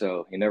Andrew,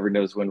 so he never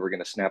knows when we're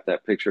going to snap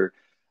that picture.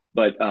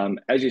 But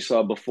as you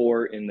saw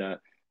before in the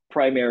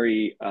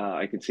primary,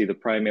 I can see the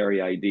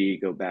primary ID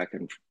go back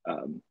and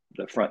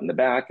the front and the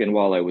back. And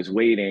while I was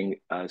waiting,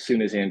 as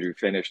soon as Andrew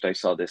finished, I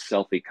saw this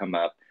selfie come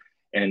up.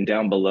 And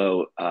down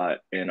below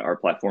in our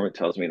platform, it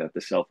tells me that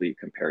the selfie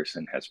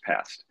comparison has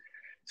passed.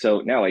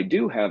 So now I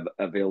do have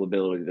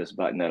availability to this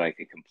button that I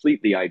can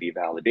complete the ID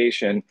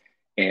validation.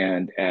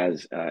 And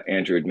as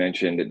Andrew had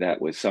mentioned,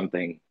 that was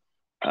something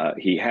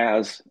he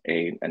has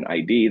an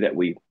ID that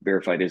we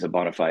verified as a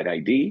bona fide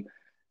ID,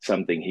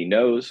 something he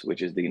knows,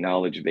 which is the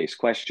knowledge-based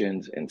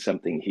questions, and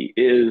something he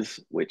is,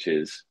 which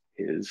is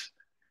his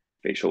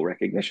facial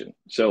recognition.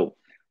 So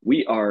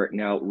we are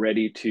now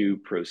ready to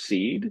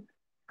proceed.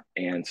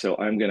 And so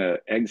I'm going to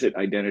exit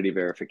identity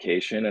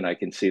verification, and I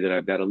can see that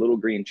I've got a little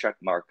green check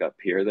mark up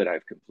here that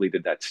I've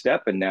completed that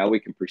step. And now we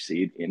can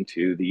proceed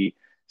into the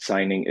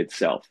signing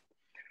itself.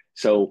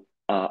 So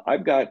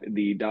I've got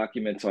the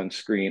documents on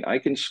screen. I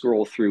can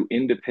scroll through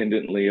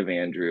independently of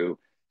Andrew,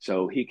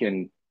 so he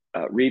can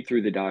read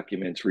through the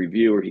documents,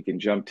 review, or he can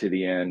jump to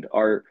the end.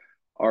 Our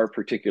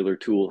particular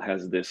tool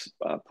has this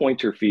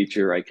pointer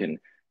feature. I can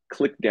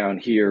click down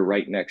here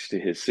right next to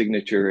his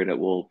signature, and it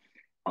will,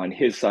 on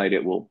his side,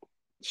 it will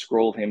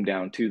scroll him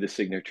down to the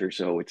signature.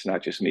 So it's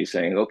not just me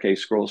saying, okay,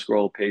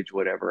 scroll, page,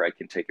 whatever. I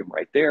can take him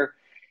right there.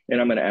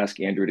 And I'm going to ask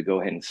Andrew to go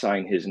ahead and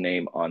sign his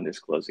name on this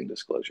closing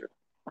disclosure.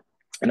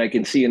 And I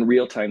can see in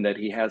real time that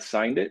he has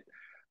signed it.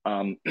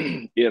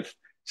 If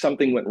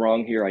something went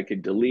wrong here, I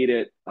could delete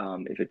it.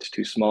 If it's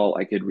too small,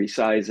 I could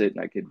resize it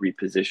and I could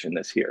reposition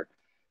this here.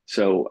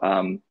 So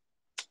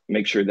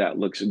make sure that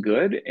looks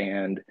good.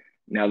 And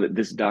now that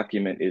this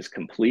document is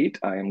complete,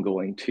 I am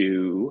going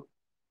to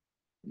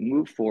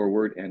move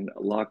forward and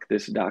lock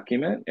this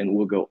document, and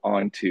we'll go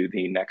on to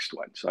the next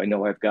one. So I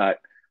know I've got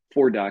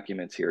 4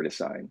 documents here to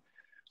sign.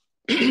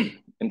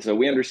 And so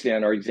we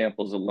understand our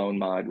example is a loan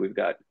mod. We've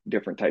got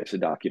different types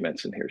of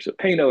documents in here. So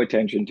pay no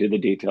attention to the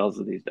details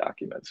of these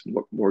documents,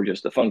 more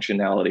just the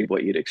functionality of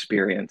what you'd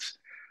experience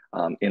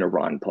in a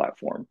RON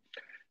platform.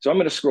 So I'm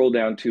going to scroll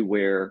down to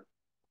where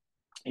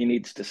he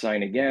needs to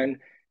sign again,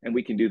 and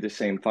we can do the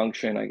same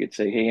function. I could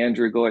say, hey,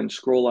 Andrew, go ahead and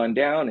scroll on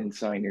down and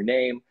sign your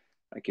name.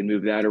 I can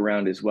move that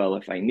around as well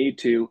if I need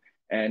to.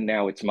 And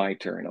now it's my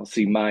turn. I'll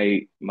see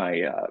my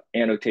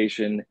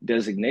annotation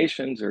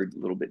designations are a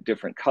little bit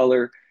different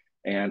color,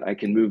 and I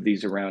can move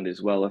these around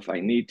as well if I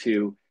need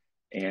to.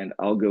 And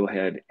I'll go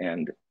ahead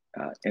and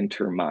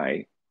enter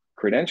my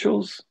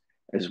credentials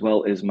as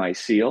well as my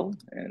seal.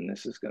 And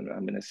this is I'm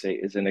going to say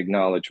is an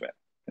acknowledgement.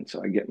 And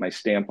so I get my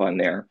stamp on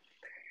there.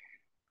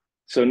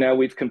 So now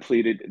we've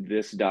completed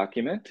this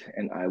document,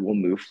 and I will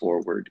move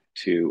forward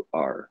to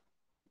our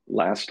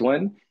last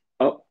one.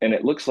 Oh, and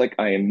it looks like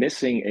I am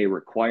missing a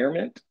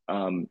requirement.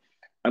 I'm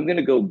going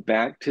to go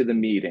back to the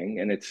meeting,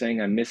 and it's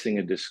saying I'm missing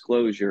a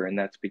disclosure, and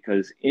that's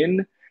because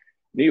in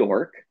New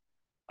York,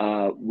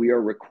 we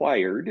are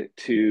required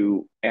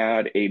to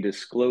add a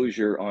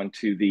disclosure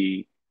onto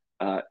the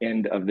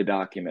end of the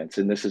documents.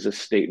 And this is a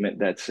statement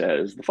that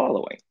says the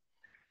following.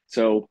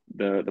 So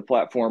the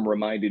platform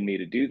reminded me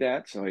to do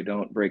that so I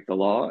don't break the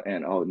law,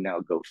 and I'll now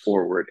go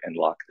forward and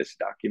lock this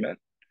document.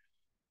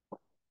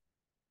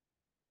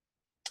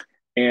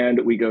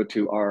 And we go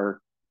to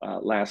our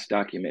last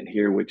document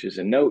here, which is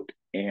a note.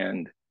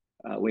 And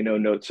we know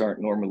notes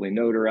aren't normally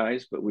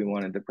notarized, but we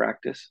wanted to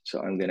practice. So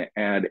I'm going to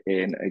add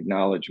an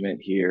acknowledgement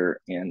here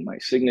and my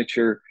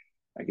signature.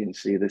 I can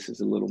see this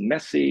is a little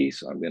messy,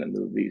 so I'm going to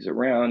move these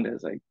around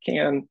as I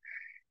can.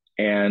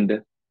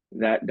 And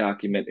that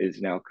document is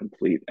now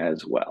complete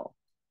as well.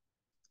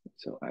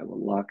 So I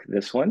will lock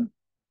this one.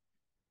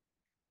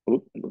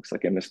 Oop, it looks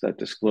like I missed that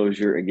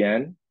disclosure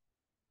again.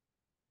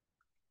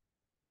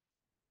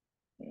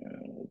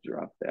 And we'll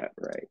drop that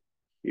right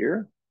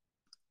here.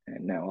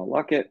 And now I'll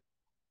lock it.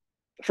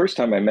 The first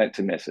time I meant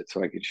to miss it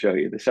so I could show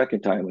you. The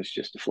second time was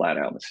just a flat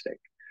out mistake.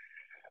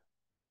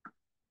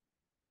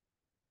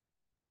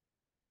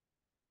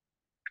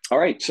 All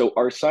right, so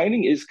our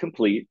signing is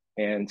complete.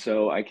 And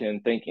so I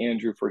can thank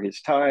Andrew for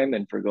his time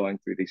and for going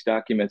through these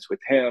documents with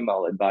him.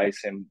 I'll advise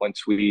him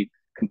once we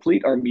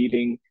complete our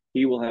meeting,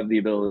 he will have the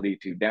ability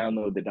to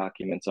download the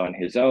documents on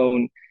his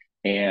own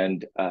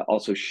and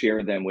also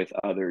share them with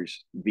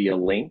others via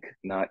link,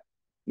 not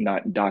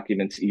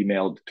documents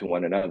emailed to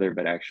one another,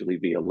 but actually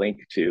via link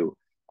to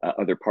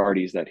other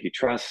parties that he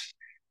trusts.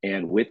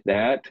 And with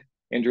that,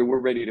 Andrew, we're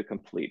ready to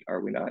complete, are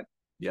we not?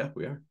 Yeah,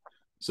 we are.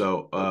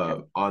 So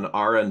okay. On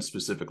our end,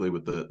 specifically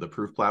with the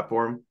Proof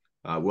platform,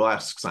 we'll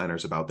ask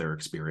signers about their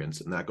experience,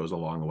 and that goes a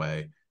long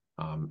way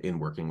in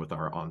working with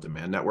our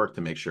on-demand network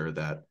to make sure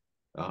that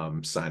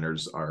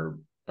signers are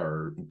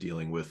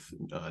dealing with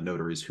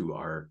notaries who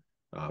are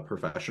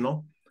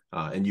professional,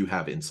 and you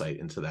have insight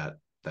into that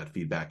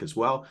feedback as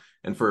well.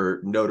 And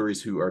for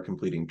notaries who are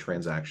completing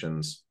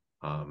transactions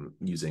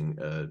using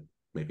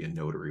maybe a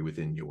notary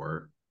within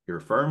your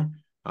firm,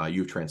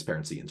 you have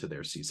transparency into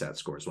their CSAT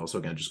score as well. So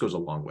again, it just goes a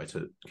long way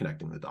to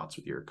connecting the dots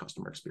with your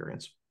customer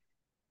experience.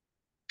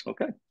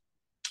 Okay.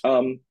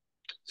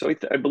 So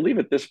I believe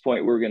at this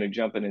point we're going to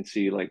jump in and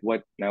see like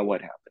what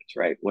happens,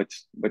 right?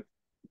 What's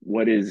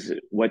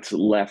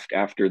left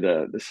after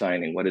the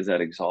signing? What does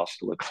that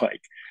exhaust look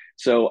like?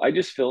 So I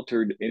just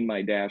filtered in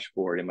my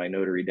dashboard, in my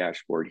notary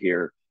dashboard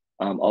here,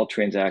 all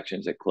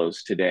transactions that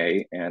closed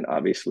today, and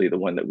obviously the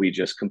one that we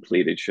just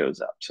completed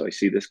shows up. So I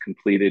see this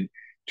completed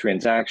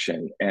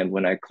transaction, and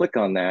when I click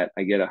on that,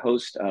 I get a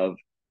host of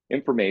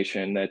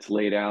information that's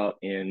laid out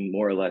in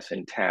more or less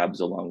in tabs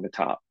along the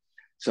top.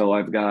 So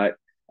I've got,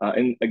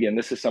 and again,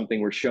 this is something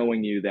we're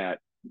showing you that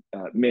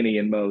many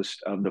and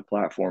most of the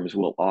platforms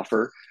will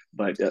offer,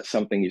 but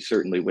something you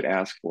certainly would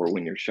ask for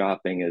when you're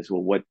shopping is,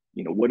 well,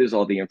 what is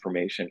all the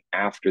information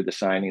after the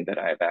signing that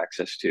I have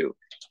access to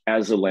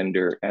as a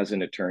lender, as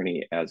an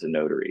attorney, as a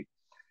notary?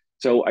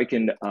 So I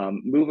can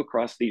move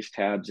across these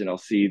tabs, and I'll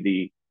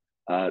see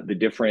the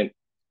different,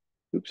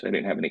 oops, I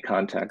didn't have any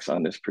contacts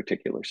on this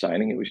particular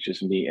signing. It was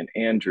just me and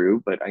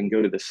Andrew, but I can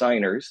go to the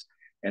signers,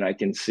 and I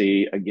can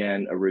see,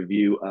 again, a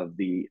review of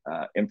the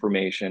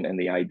information and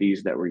the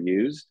IDs that were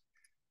used.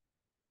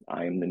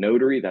 I am the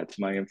notary, that's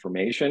my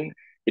information.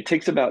 It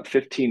takes about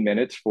 15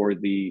 minutes for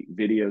the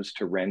videos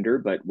to render,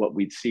 but what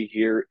we'd see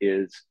here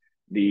is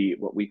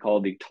what we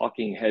call the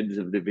talking heads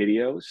of the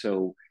video.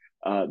 So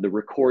the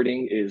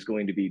recording is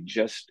going to be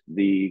just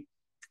the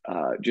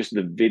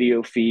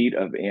video feed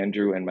of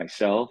Andrew and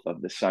myself,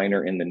 of the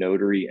signer and the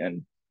notary,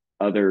 and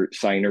other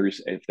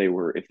signers if they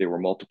were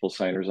multiple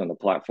signers on the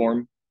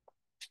platform.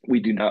 We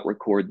do not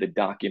record the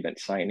document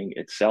signing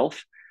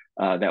itself.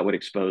 That would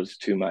expose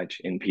too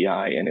much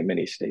NPI, and in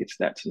many states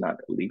that's not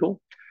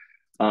illegal.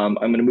 I'm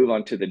going to move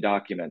on to the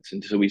documents,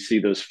 and so we see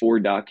those 4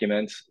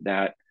 documents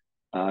that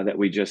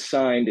we just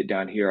signed.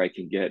 Down here, I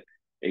can get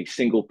a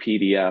single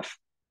PDF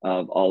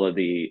of all of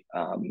the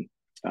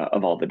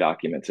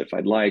documents if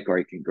I'd like, or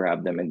I can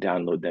grab them and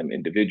download them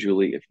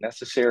individually if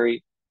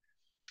necessary.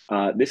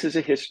 This is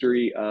a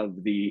history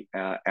of the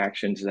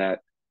actions that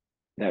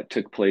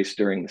took place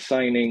during the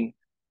signing.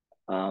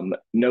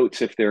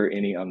 Notes if there are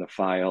any on the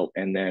file,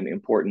 and then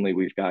importantly,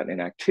 we've got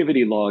an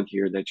activity log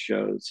here that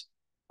shows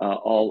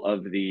all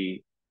of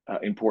the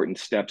important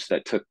steps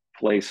that took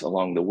place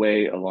along the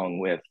way, along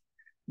with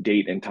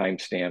date and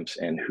timestamps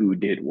and who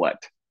did what.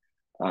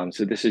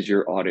 So this is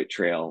your audit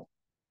trail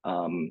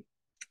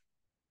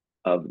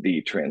of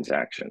the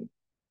transaction.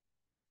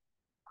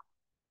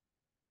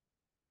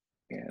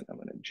 And I'm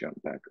going to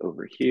jump back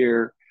over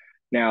here.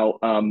 Now,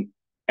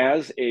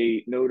 as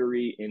a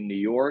notary in New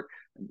York,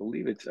 I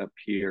believe it's up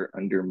here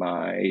under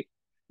my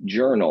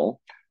journal,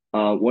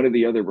 one of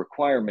the other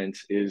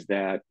requirements is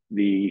that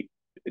the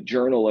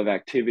journal of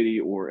activity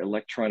or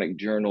electronic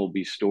journal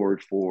be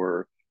stored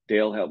for,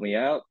 Dale, help me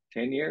out,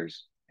 10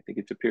 years? I think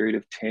it's a period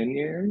of 10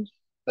 years.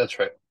 That's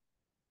right.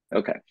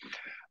 Okay.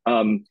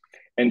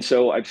 And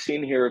so I've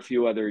seen here a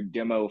few other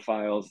demo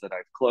files that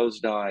I've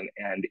closed on,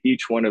 and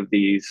each one of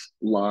these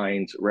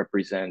lines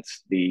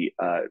represents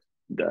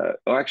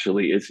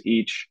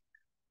each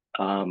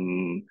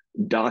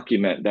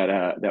document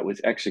that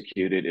was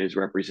executed is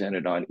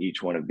represented on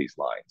each one of these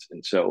lines.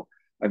 And so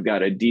I've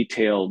got a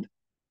detailed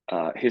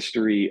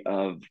history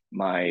of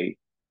my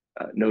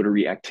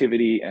notary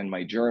activity and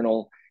my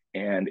journal.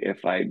 And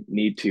if I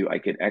need to, I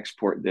could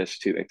export this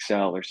to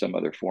Excel or some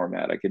other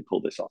format. I could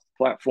pull this off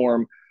the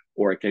platform,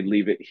 or I could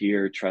leave it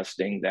here,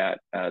 trusting that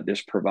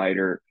this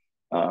provider,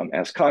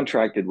 as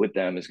contracted with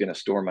them, is going to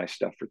store my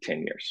stuff for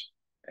 10 years.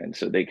 And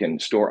so they can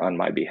store on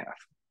my behalf.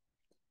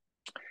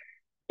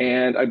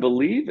 And I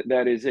believe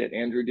that is it.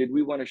 Andrew, did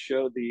we want to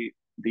show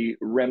the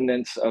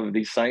remnants of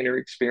the signer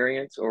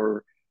experience,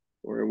 or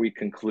are we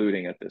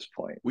concluding at this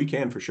point? We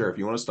can, for sure. If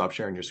you want to stop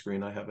sharing your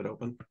screen, I have it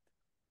open.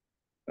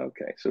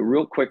 Okay, so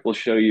real quick, we'll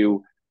show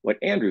you what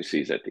Andrew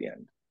sees at the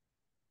end.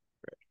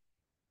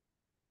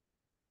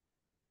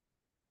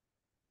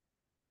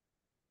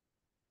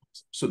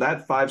 So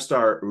that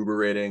 5-star Uber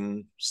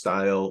rating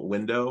style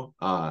window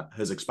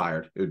has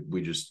expired.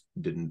 We just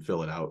didn't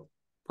fill it out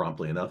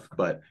promptly enough.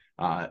 But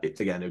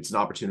again, it's an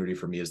opportunity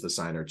for me as the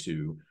signer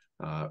to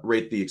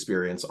rate the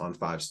experience on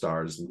 5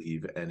 stars,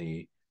 leave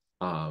any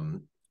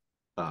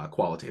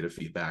qualitative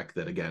feedback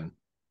that, again,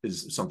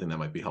 is something that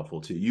might be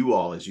helpful to you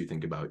all as you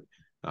think about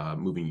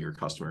moving your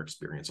customer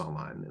experience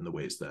online in the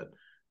ways that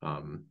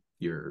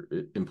your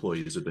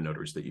employees or the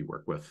notaries that you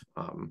work with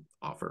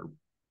offer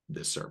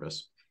this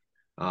service.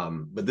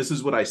 But this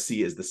is what I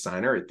see as the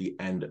signer at the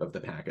end of the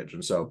package.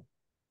 And so,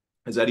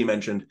 as Eddie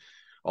mentioned,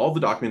 all the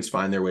documents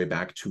find their way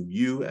back to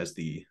you as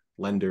the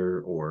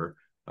lender or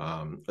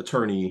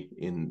attorney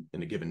in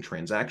a given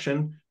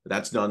transaction.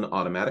 That's done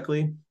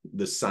automatically.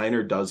 The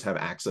signer does have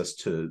access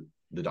to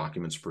the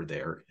documents for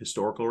their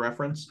historical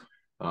reference.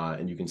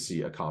 And you can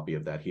see a copy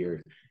of that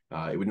here.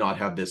 It would not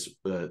have this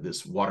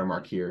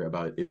watermark here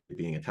about it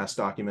being a test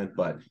document,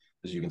 but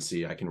as you can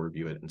see, I can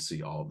review it and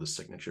see all of the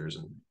signatures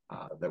and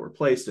that were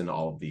placed and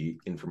all of the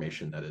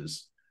information that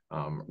is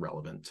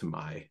relevant to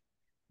my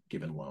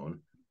given loan.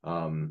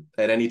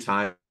 At any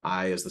time,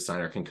 I, as the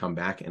signer, can come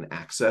back and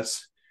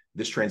access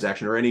this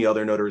transaction or any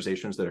other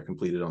notarizations that are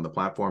completed on the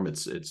platform.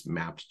 It's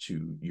mapped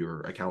to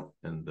your account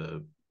and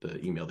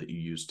the email that you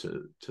use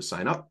to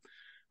sign up.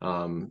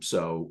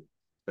 So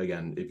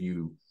again, if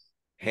you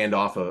hand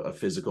off a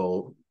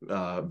physical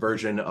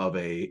version of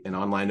an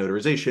online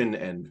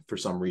notarization and for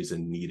some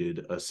reason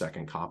needed a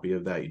second copy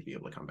of that, you'd be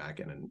able to come back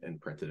in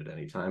and print it at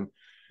any time.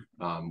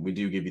 We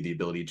do give you the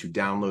ability to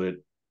download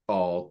it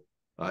all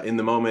in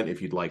the moment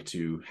if you'd like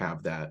to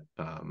have that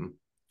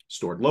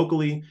stored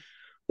locally,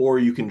 or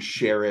you can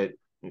share it.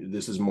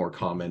 This is more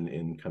common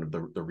in kind of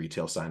the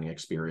retail signing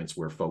experience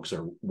where folks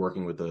are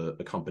working with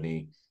a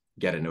company,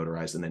 get it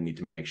notarized, and then need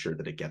to make sure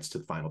that it gets to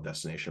the final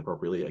destination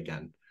appropriately.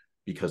 Again,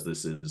 because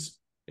this is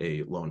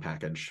a loan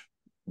package,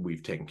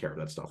 we've taken care of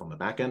that stuff on the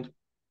back end.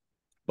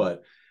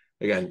 But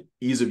again,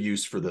 ease of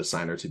use for the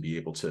signer to be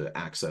able to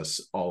access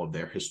all of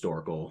their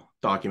historical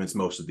documents,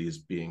 most of these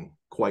being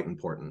quite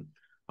important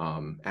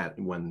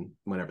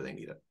whenever they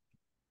need it.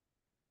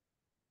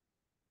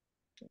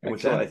 And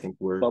with that, I think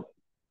we're...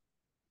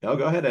 Oh,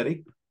 go ahead,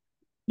 Eddie.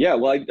 Yeah,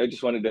 well, I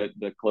just wanted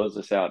to close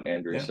this out,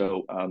 Andrew. Yeah.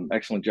 So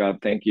excellent job.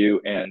 Thank you.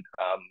 And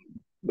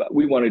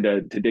we wanted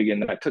to dig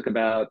in. That took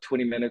about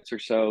 20 minutes or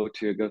so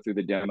to go through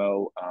the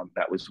demo.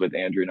 That was with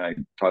Andrew and I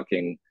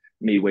talking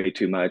me way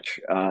too much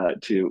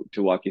to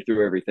walk you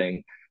through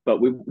everything. But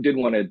we did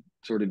want to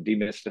sort of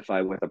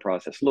demystify what the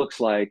process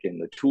looks like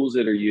and the tools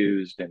that are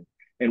used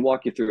and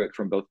walk you through it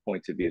from both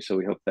points of view. So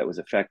we hope that was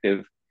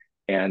effective.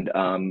 And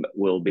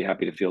we'll be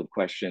happy to field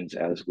questions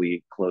as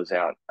we close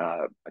out.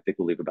 I think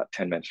we'll leave about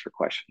 10 minutes for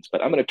questions.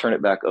 But I'm going to turn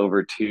it back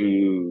over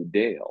to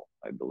Dale,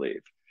 I believe,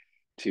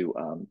 to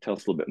tell us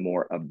a little bit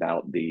more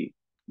about the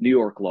New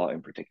York law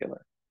in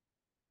particular.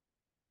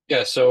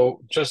 Yeah,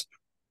 so just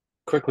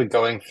quickly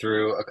going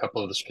through a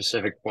couple of the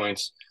specific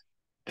points.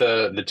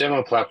 The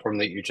demo platform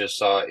that you just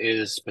saw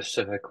is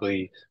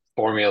specifically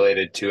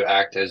formulated to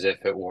act as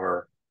if it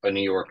were a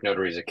New York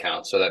Notary's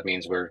account. So that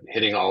means we're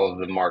hitting all of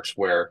the marks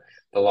where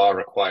the law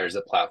requires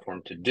the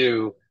platform to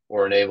do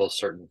or enable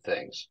certain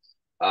things.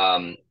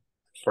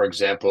 For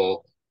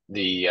example,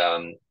 the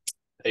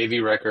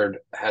AV record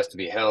has to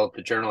be held,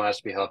 the journal has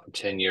to be held for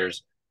 10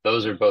 years.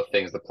 Those are both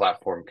things the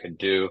platform could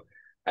do.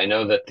 I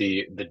know that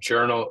the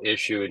journal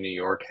issue in New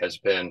York has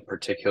been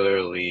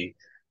particularly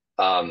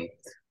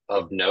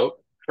of note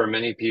for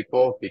many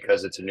people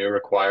because it's a new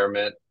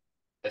requirement,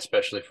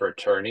 especially for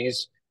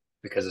attorneys,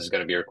 because it's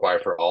going to be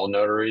required for all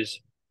notaries.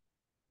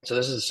 So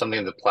this is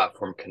something the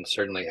platform can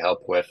certainly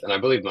help with. And I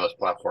believe most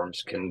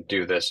platforms can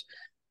do this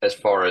as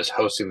far as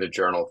hosting the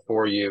journal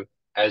for you.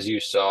 As you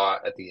saw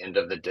at the end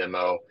of the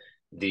demo,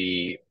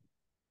 the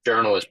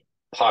journal is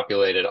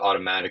populated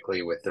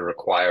automatically with the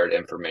required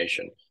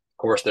information. Of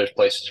course, there's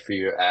places for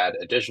you to add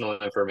additional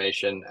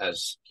information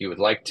as you would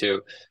like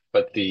to,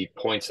 but the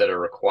points that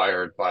are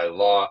required by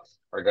law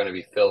are going to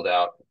be filled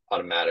out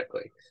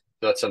automatically.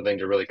 So that's something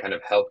to really kind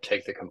of help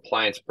take the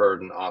compliance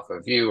burden off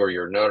of you or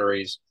your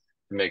notaries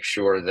to make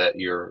sure that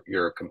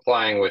you're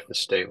complying with the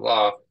state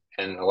law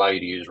and allow you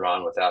to use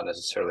RON without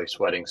necessarily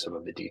sweating some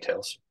of the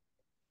details.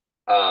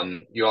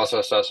 You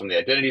also saw some of the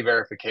identity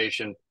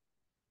verification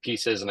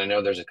pieces, and I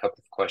know there's a couple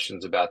of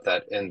questions about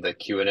that in the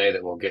Q&A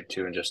that we'll get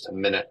to in just a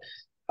minute,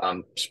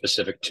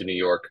 specific to New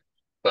York.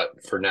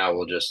 But for now,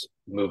 we'll just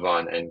move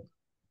on and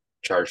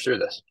charge through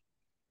this.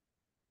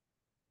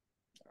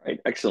 All right,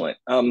 excellent.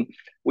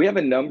 We have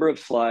a number of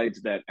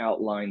slides that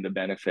outline the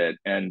benefit,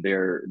 and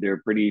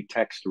they're pretty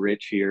text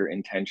rich here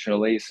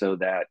intentionally, so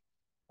that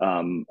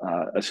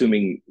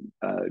assuming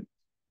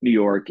New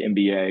York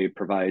MBA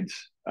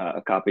provides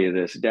a copy of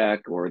this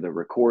deck or the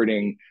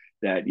recording,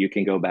 that you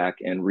can go back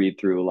and read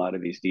through a lot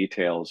of these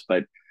details.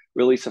 But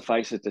really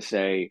suffice it to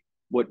say,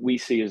 what we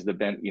see is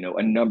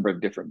a number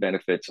of different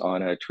benefits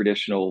on a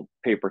traditional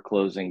paper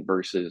closing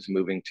versus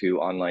moving to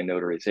online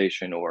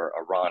notarization or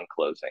a RON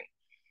closing.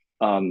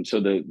 So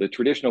the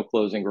traditional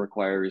closing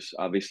requires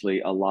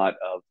obviously a lot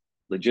of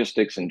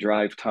logistics and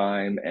drive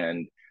time,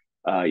 and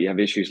you have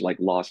issues like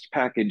lost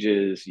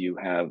packages, you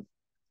have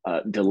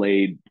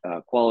delayed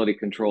quality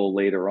control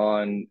later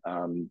on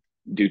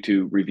due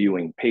to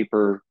reviewing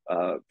paper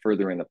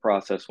further in the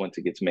process once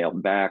it gets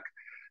mailed back.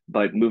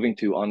 But moving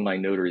to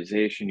online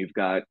notarization, you've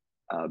got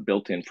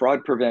built-in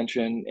fraud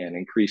prevention and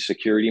increased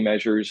security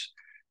measures.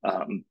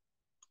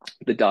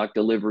 The doc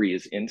delivery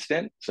is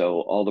instant,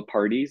 so all the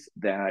parties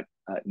that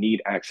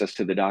need access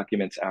to the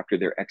documents after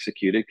they're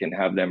executed can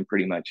have them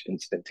pretty much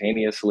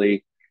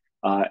instantaneously.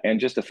 And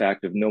just the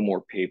fact of no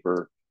more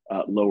paper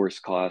lowers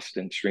cost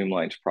and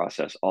streamlines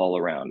process all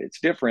around. It's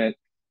different,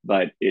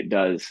 but it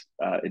does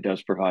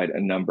provide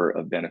a number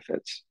of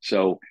benefits.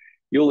 So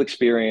you'll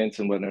experience,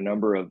 and with a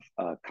number of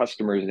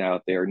customers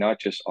out there, not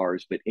just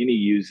ours, but any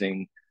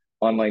using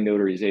online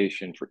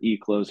notarization for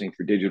e-closing,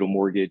 for digital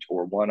mortgage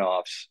or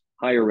one-offs,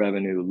 higher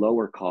revenue,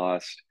 lower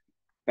cost,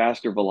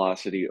 faster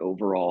velocity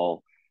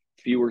overall,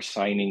 fewer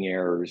signing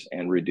errors,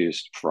 and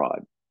reduced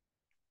fraud.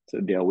 So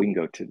Dale, we can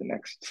go to the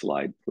next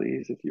slide,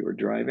 please, if you were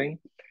driving.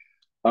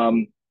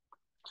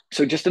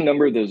 So just a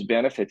number of those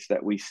benefits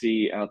that we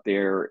see out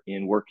there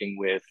in working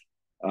with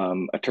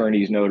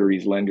attorneys,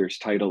 notaries, lenders,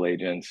 title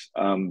agents.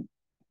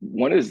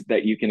 One is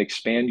that you can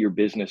expand your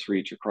business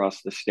reach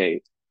across the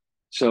state.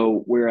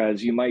 So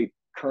whereas you might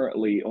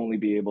currently only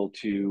be able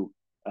to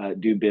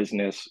do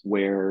business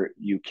where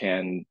you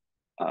can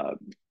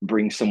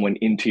bring someone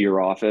into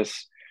your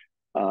office,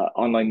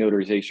 online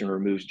notarization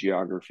removes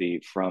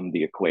geography from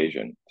the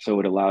equation. So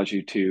it allows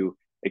you to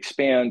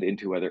expand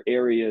into other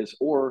areas,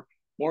 or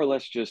more or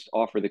less just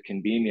offer the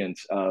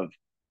convenience of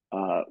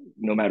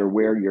no matter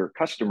where your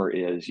customer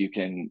is, you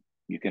can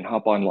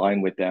hop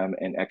online with them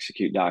and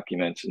execute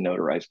documents and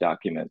notarize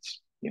documents,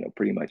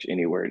 pretty much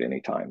anywhere at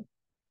any time.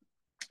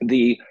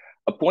 The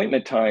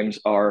appointment times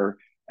are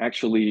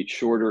actually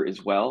shorter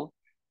as well.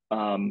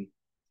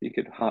 You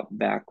could hop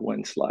back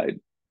one slide,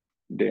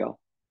 Dale.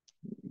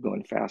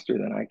 Going faster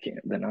than I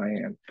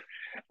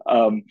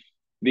am.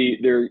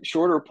 They're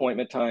shorter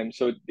appointment time,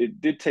 so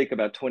it did take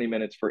about 20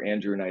 minutes for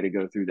Andrew and I to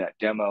go through that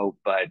demo.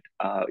 But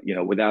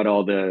without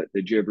all the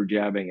jibber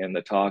jabbing and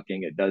the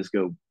talking, it does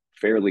go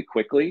fairly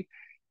quickly.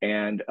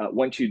 And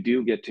once you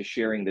do get to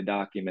sharing the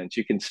documents,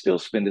 you can still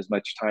spend as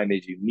much time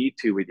as you need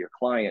to with your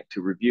client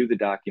to review the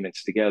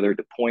documents together,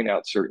 to point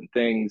out certain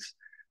things,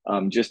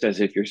 just as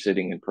if you're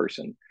sitting in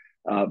person.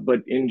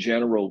 But in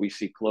general, we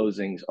see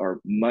closings are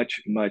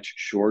much, much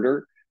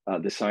shorter.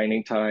 The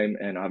signing time,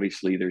 and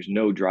obviously there's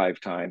no drive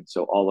time,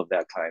 so all of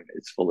that time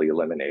is fully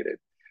eliminated.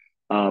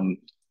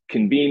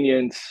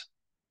 Convenience,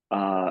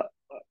 I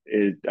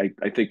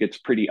think it's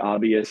pretty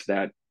obvious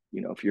that,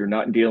 you know, if you're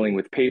not dealing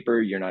with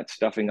paper, you're not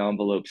stuffing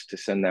envelopes to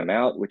send them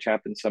out, which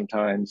happens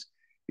sometimes.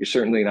 You're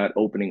certainly not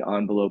opening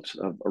envelopes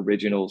of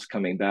originals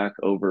coming back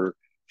over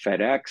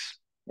FedEx.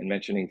 And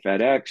mentioning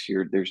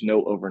FedEx, there's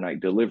no overnight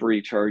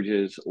delivery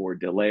charges or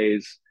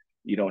delays.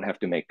 You don't have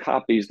to make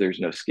copies. There's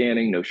no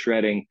scanning, no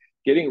shredding.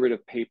 Getting rid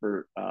of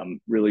paper,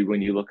 really,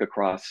 when you look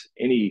across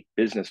any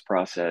business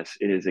process,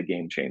 it is a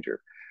game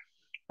changer.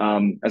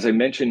 As I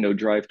mentioned, no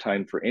drive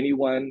time for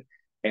anyone.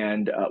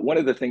 And one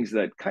of the things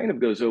that kind of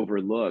goes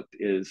overlooked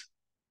is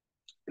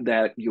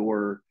that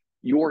your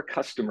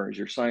customers,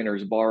 your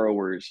signers,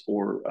 borrowers,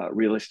 or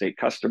real estate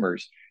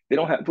customers, they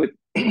don't have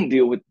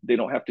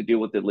to deal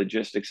with the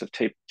logistics of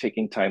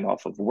taking time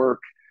off of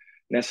work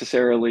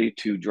necessarily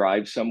to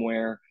drive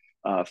somewhere,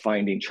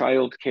 finding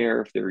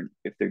childcare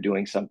if they're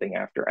doing something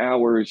after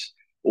hours,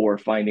 or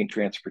finding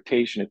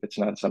transportation if it's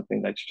not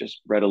something that's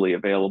just readily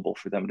available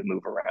for them to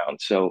move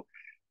around. So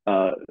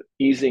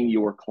easing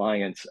your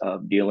clients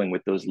of dealing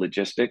with those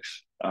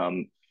logistics.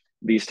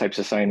 These types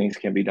of signings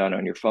can be done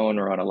on your phone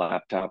or on a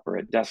laptop or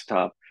a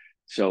desktop.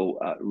 So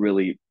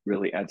really,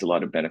 really adds a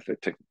lot of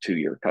benefit to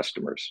your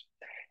customers.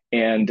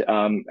 And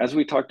as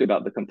we talked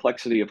about the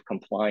complexity of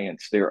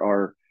compliance, there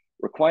are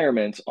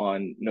requirements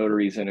on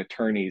notaries and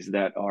attorneys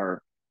that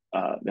are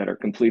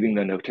completing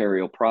the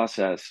notarial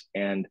process.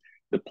 And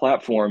the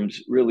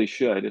platforms really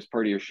should, as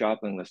part of your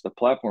shopping list, the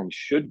platforms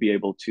should be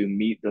able to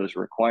meet those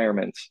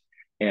requirements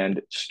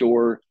and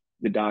store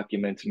the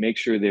documents, make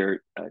sure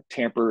they're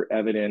tamper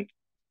evident,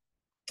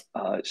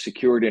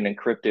 secured and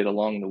encrypted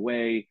along the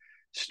way,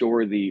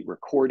 store the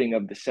recording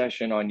of the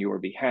session on your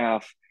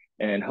behalf,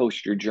 and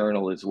host your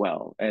journal as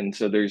well. And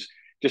so there's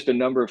just a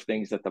number of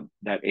things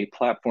that a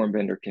platform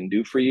vendor can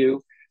do for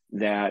you.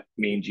 That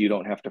means you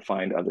don't have to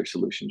find other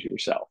solutions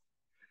yourself.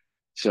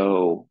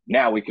 So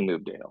now we can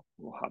move, Dale.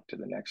 We'll hop to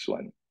the next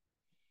one.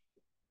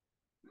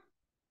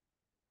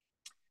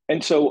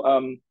 And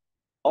so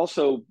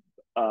also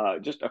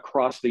just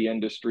across the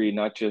industry,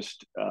 not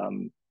just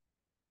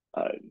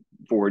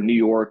for New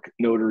York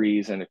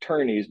notaries and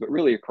attorneys, but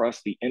really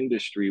across the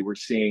industry, we're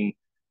seeing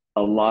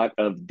a lot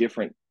of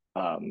different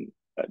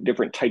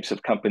types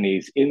of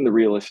companies in the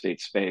real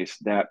estate space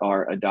that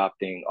are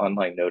adopting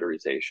online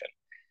notarization.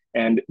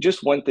 And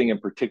just one thing in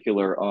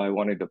particular I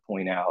wanted to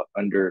point out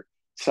under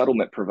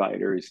settlement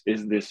providers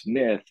is this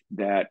myth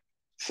that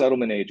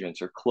settlement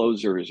agents or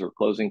closers or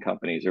closing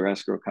companies or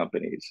escrow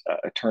companies,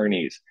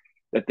 attorneys,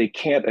 that they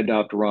can't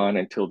adopt RON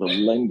until the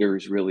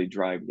lenders really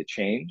drive the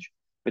change.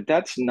 But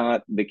that's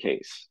not the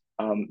case.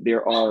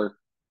 There are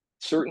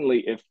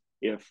certainly,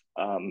 if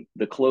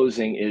the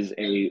closing is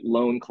a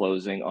loan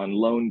closing on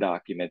loan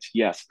documents,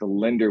 yes, the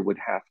lender would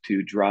have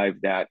to drive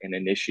that and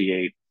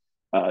initiate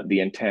the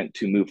intent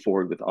to move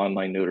forward with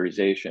online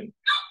notarization.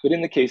 But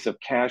in the case of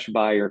cash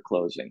buyer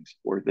closings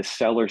or the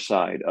seller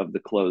side of the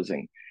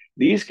closing,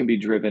 these can be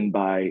driven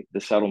by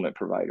the settlement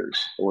providers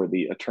or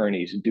the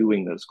attorneys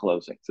doing those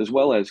closings, as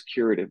well as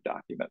curative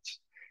documents.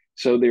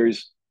 So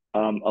there's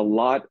a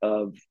lot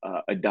of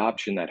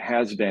adoption that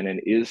has been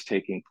and is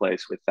taking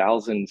place with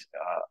thousands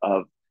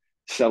of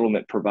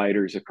settlement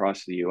providers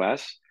across the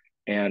US.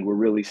 And we're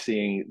really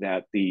seeing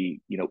that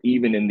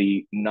even in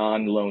the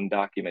non-loan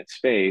document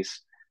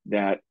space,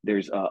 that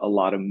there's a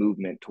lot of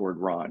movement toward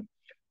RON.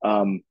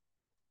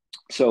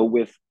 So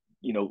with,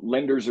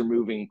 lenders are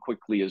moving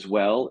quickly as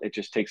well. It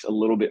just takes a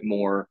little bit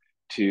more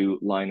to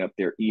line up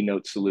their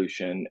e-note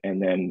solution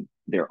and then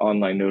their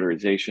online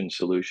notarization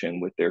solution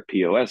with their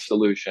POS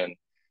solution.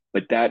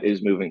 But that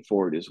is moving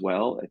forward as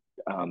well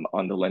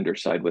on the lender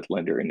side with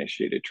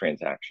lender-initiated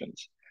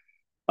transactions.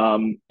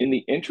 In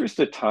the interest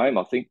of time,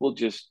 I think we'll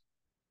just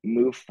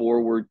move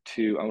forward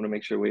to, I want to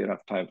make sure we have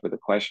enough time for the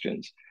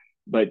questions.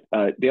 But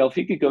Dale, if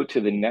you could go to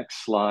the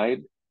next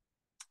slide.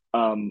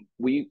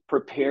 We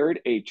prepared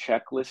a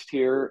checklist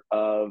here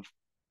of,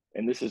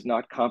 and this is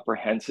not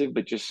comprehensive,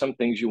 but just some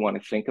things you want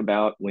to think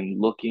about when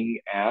looking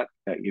at,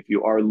 if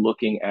you are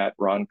looking at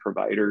RON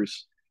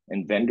providers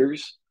and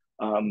vendors.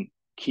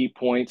 Key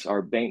points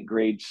are bank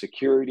grade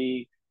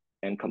security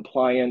and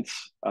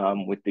compliance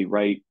with the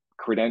right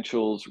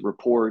credentials,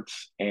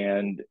 reports,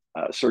 and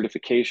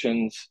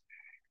certifications.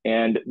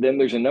 And then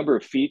there's a number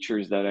of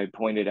features that I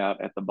pointed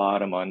out at the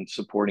bottom on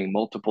supporting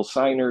multiple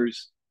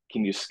signers.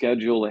 Can you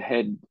schedule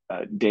ahead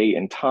day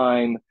and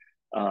time?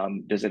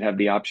 Does it have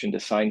the option to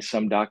sign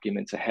some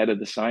documents ahead of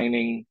the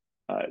signing,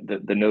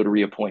 the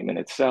notary appointment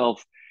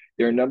itself?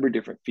 There are a number of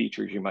different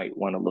features you might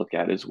want to look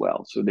at as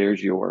well. So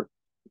there's your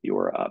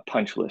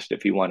punch list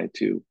if you wanted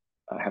to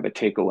have a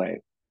takeaway.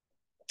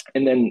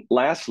 And then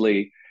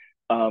lastly,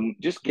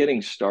 just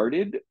getting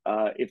started,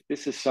 if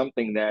this is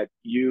something that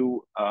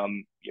you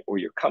or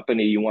your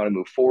company you want to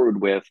move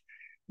forward with,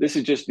 this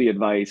is just the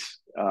advice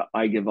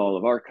I give all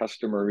of our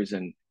customers.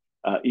 And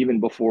even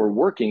before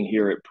working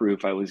here at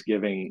Proof, I was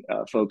giving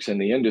folks in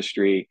the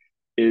industry,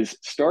 is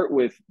start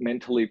with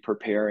mentally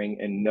preparing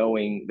and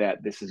knowing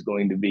that this is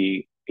going to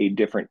be a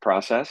different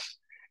process,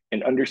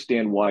 and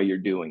understand why you're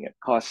doing it.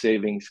 Cost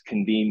savings,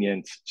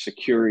 convenience,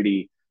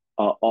 security,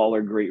 all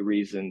are great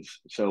reasons.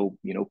 So,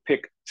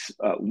 pick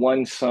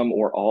one, some,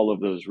 or all of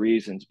those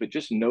reasons, but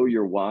just know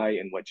your why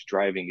and what's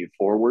driving you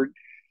forward.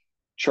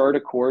 Chart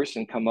a course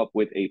and come up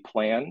with a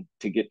plan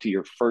to get to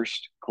your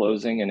first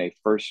closing and a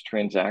first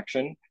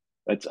transaction.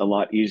 That's a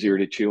lot easier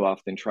to chew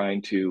off than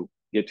trying to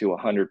get to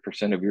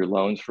 100% of your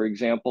loans, for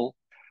example.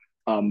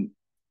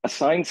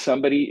 Assign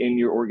somebody in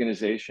your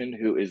organization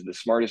who is the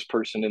smartest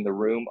person in the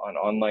room on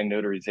online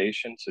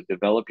notarization. So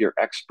develop your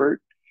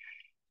expert,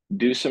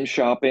 do some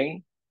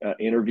shopping,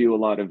 interview a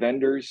lot of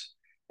vendors.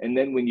 And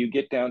then when you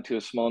get down to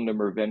a small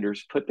number of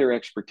vendors, put their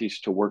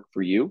expertise to work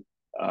for you.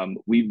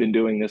 We've been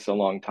doing this a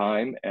long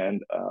time,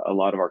 and a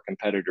lot of our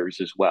competitors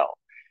as well.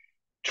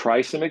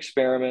 Try some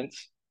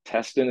experiments,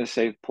 test in a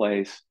safe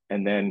place,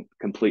 and then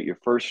complete your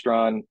first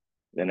run,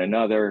 then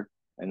another,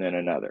 and then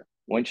another.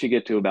 Once you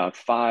get to about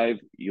 5,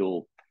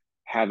 you'll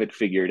have it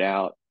figured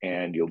out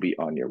and you'll be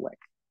on your way.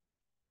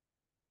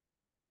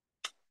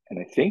 And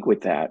I think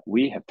with that,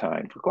 we have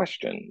time for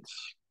questions.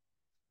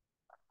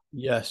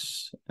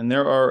 Yes, and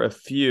there are a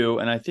few,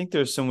 and I think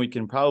there's some we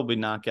can probably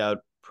knock out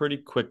pretty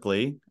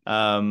quickly.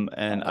 And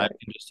I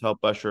can just help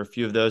usher a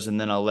few of those, and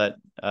then I'll let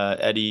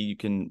Eddie, you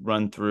can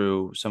run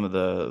through some of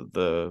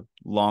the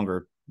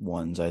longer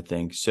ones, I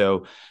think.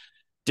 So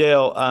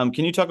Dale,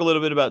 can you talk a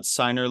little bit about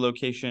signer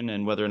location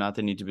and whether or not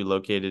they need to be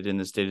located in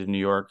the state of New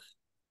York?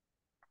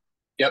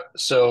 Yep.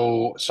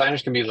 So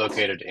signers can be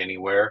located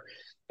anywhere.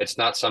 It's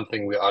not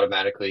something we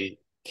automatically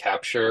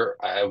capture.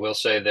 I will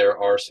say there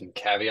are some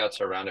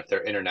caveats around if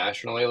they're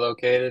internationally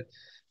located.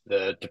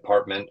 The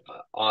Department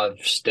of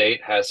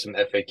State has some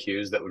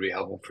FAQs that would be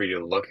helpful for you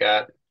to look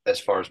at as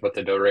far as what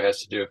the notary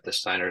has to do if the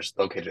signer is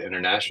located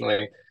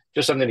internationally.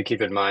 Just something to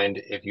keep in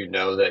mind if you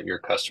know that your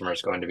customer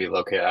is going to be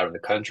located out of the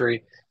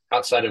country.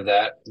 Outside of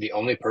that, the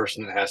only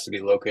person that has to be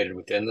located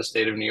within the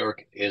state of New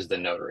York is the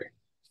notary.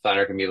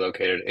 Signer can be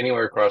located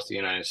anywhere across the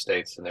United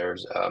States, and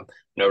there's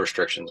no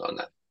restrictions on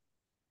that.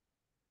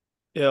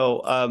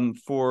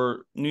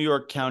 For New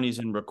York counties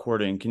and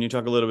recording, can you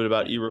talk a little bit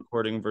about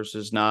e-recording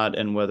versus not,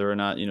 and whether or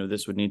not,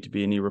 this would need to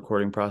be an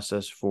e-recording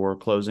process for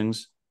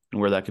closings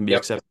and where that can be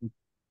accepted?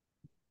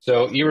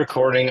 So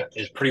e-recording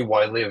is pretty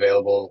widely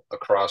available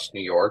across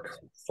New York,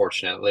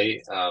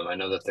 fortunately. I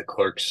know that the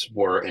clerks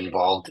were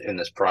involved in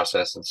this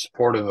process and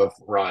supportive of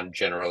Ron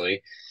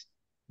generally.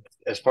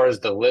 As far as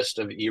the list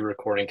of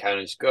e-recording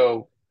counties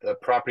go, the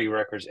Property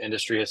Records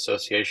Industry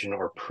Association,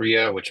 or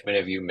PRIA, which many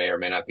of you may or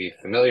may not be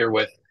familiar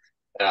with,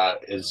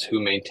 is who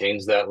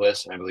maintains that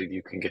list. And I believe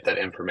you can get that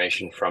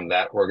information from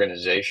that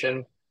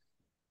organization.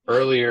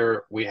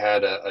 Earlier, we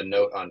had a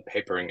note on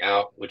papering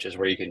out, which is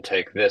where you can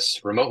take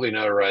this remotely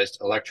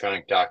notarized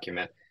electronic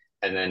document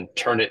and then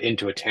turn it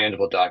into a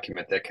tangible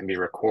document that can be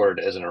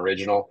recorded as an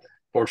original.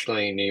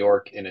 Fortunately, New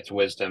York, in its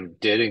wisdom,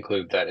 did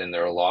include that in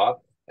their law.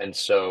 And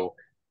so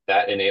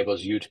that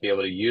enables you to be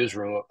able to use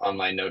remote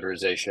online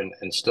notarization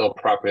and still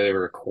properly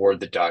record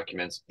the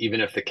documents,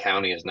 even if the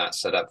county is not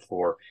set up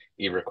for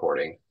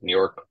e-recording. New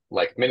York,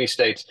 like many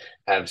states,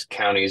 has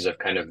counties of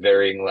kind of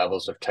varying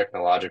levels of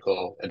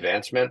technological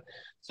advancement.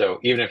 So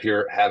even if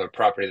you have a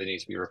property that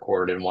needs to be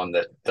recorded and one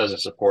that doesn't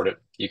support it,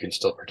 you can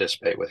still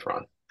participate with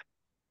Ron.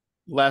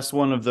 Last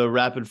one of the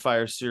rapid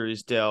fire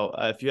series, Dale.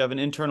 If you have an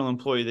internal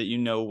employee that you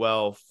know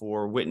well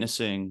for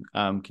witnessing,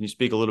 can you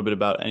speak a little bit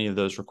about any of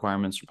those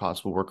requirements or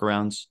possible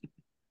workarounds?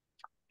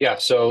 Yeah,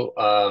 so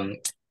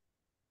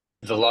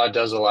the law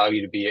does allow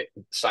you to be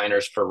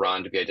signers for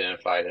Ron to be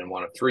identified in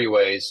one of 3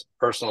 ways: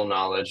 personal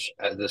knowledge,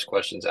 as this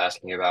question is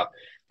asking about,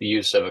 the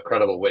use of a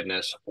credible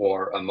witness,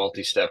 or a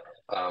multi-step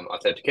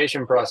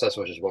authentication process,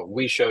 which is what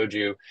we showed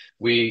you.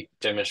 We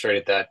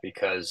demonstrated that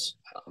because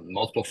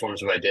multiple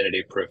forms of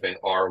identity proofing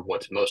are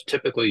what's most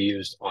typically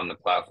used on the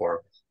platform,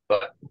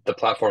 but the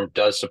platform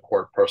does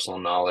support personal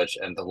knowledge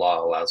and the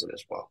law allows it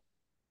as well.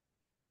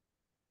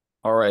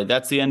 All right,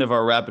 that's the end of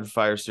our rapid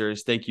fire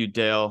series. Thank you,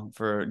 Dale,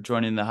 for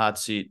joining the hot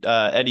seat.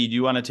 Eddie, do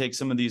you want to take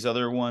some of these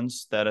other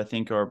ones that I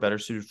think are better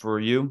suited for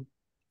you?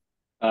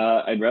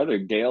 I'd rather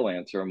Dale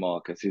answer them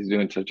all because he's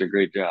doing such a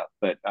great job.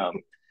 But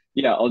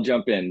yeah, I'll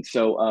jump in.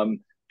 So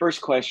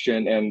first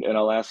question, and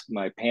I'll ask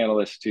my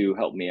panelists to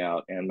help me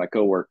out and my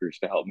coworkers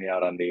to help me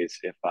out on these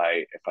if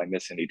I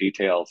miss any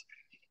details.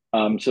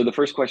 So the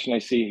first question I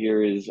see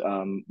here is,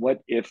 what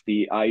if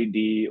the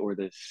ID or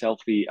the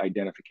selfie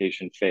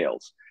identification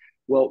fails?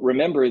 Well,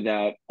 remember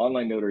that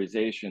online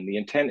notarization, the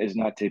intent is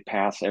not to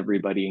pass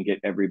everybody and get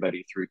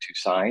everybody through to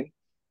sign.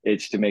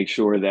 It's to make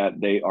sure that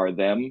they are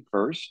them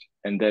first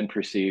and then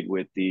proceed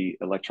with the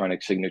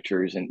electronic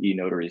signatures and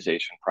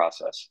e-notarization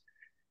process.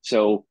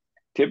 So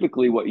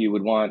typically what you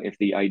would want if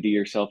the ID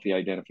or selfie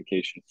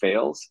identification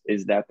fails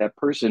is that that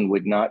person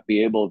would not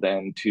be able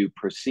then to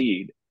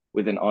proceed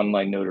with an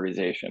online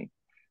notarization.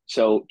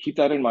 So keep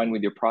that in mind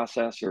with your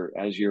process, or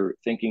as you're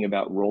thinking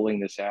about rolling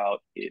this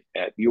out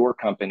at your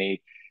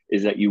company,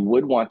 is that you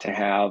would want to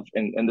have,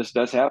 and this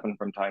does happen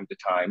from time to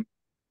time,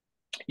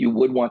 you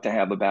would want to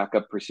have a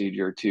backup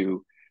procedure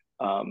to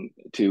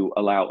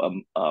allow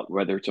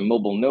whether it's a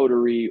mobile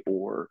notary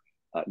or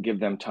give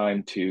them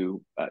time to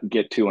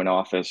get to an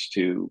office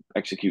to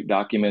execute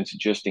documents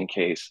just in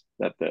case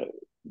that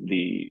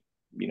the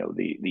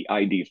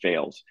ID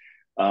fails.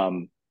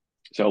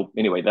 So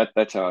anyway,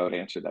 that's how I would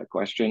answer that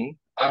question.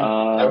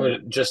 I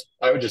would just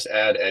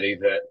add, Eddie,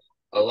 that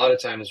a lot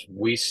of times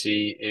we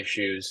see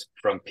issues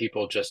from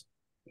people just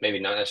maybe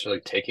not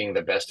necessarily taking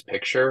the best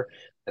picture,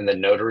 and the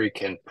notary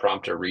can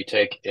prompt a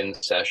retake in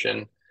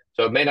session.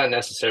 So it may not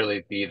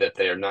necessarily be that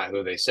they are not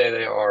who they say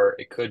they are.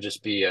 It could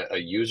just be a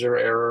user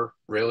error,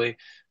 really.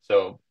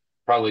 So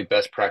probably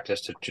best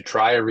practice to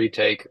try a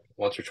retake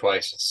once or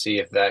twice, see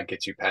if that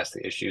gets you past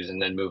the issues,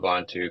 and then move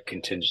on to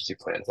contingency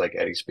plans like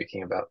Eddie's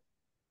speaking about.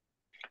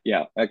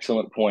 Yeah,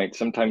 excellent point.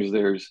 Sometimes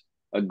there's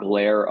a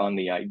glare on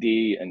the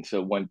ID, and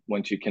so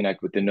once you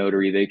connect with the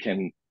notary, they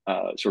can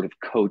sort of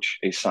coach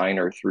a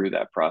signer through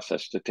that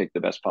process to take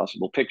the best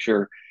possible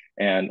picture.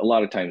 And a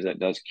lot of times that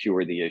does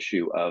cure the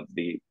issue of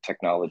the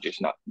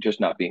technologist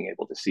not being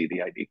able to see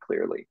the ID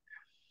clearly.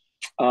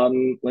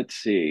 Let's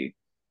see.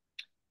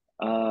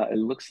 It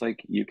looks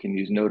like you can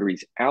use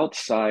notaries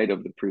outside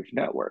of the Proof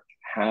network.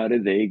 How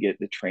do they get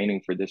the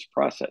training for this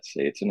process?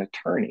 Say it's an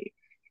attorney,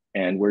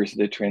 and where's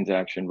the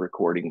transaction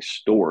recording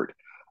stored?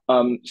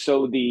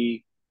 So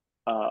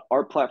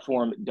our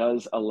platform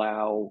does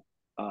allow,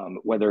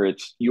 whether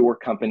it's your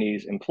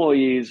company's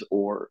employees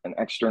or an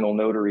external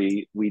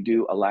notary, we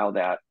do allow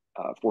that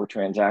for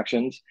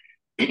transactions.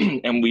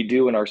 And we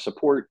do, in our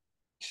support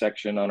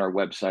section on our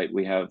website,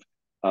 we have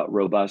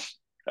robust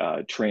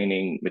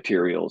training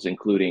materials,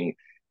 including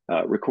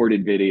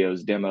recorded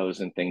videos,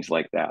 demos, and things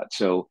like that.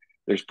 So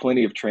there's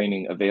plenty of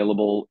training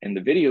available, and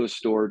the video is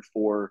stored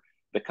for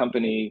the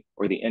company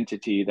or the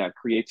entity that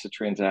creates a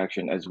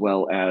transaction, as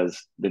well as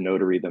the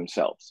notary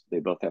themselves. They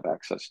both have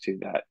access to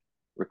that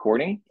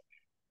recording.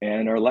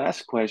 And our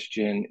last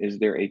question, is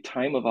there a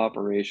time of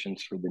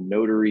operations for the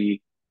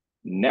notary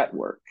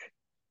network?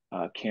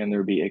 Can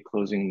there be a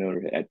closing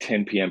notary at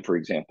 10 p.m., for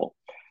example?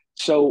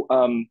 So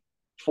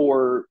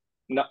for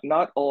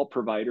not all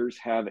providers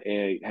have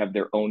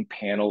their own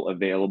panel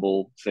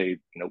available. Say,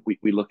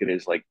 we look at it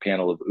as like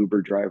panel of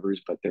Uber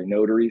drivers, but they're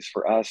notaries.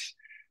 For us,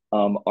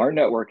 our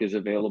network is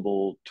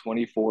available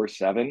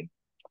 24/7.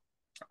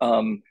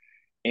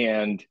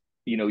 And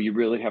you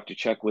really have to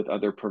check with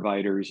other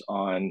providers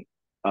on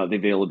the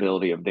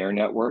availability of their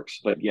networks.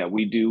 But yeah,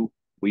 we do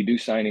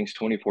signings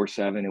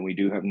 24/7, and we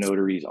do have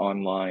notaries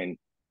online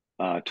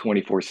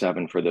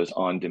 24/7 for those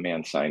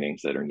on-demand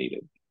signings that are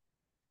needed.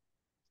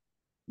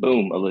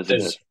 Boom,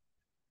 Elizabeth.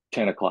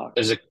 10 o'clock.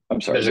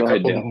 I'm sorry. Go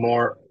ahead,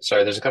 Dale.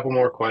 There's a couple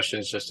more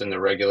questions just in the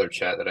regular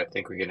chat that I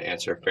think we can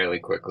answer fairly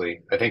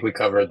quickly. I think we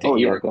covered the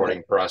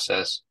e-recording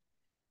process.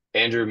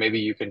 Andrew, maybe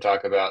you can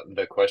talk about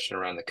the question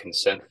around the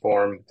consent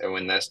form and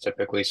when that's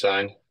typically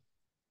signed.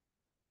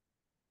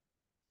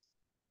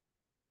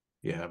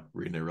 Yeah,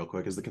 reading it real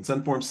quick. Is the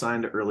consent form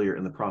signed earlier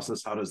in the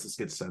process? How does this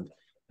get sent?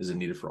 Is it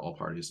needed for all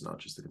parties, not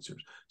just the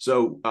consumers?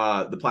 So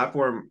our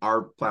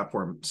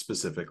platform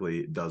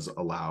specifically does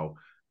allow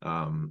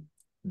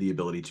the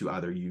ability to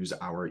either use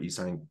our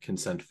e-sign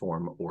consent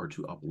form or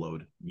to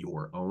upload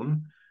your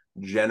own.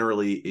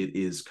 Generally, it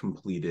is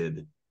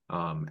completed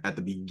at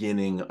the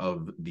beginning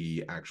of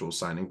the actual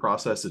signing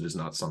process. It is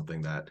not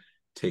something that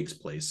takes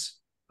place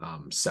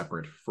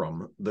separate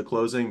from the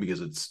closing,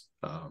 because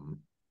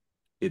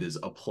it is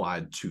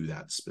applied to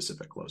that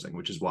specific closing,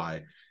 which is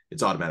why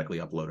it's automatically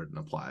uploaded and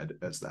applied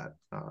as that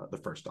the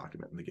first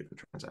document in the given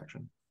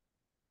transaction.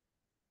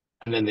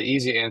 And then the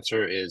easy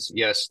answer is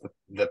yes,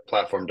 the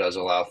platform does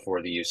allow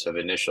for the use of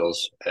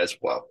initials as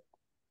well.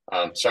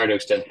 Sorry to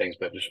extend things,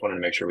 but just wanted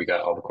to make sure we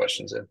got all the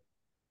questions in.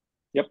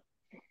 Yep.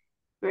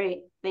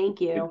 Great.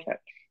 Thank you. Good catch.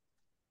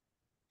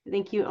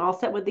 Thank you. All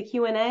set with the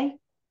Q&A? I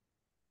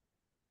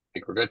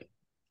think we're good.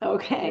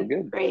 Okay,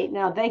 great.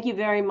 Now, thank you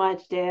very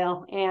much,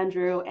 Dale,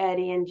 Andrew,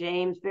 Eddie, and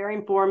James. Very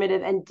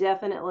informative and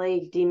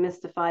definitely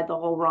demystified the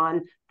whole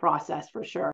RON process for sure.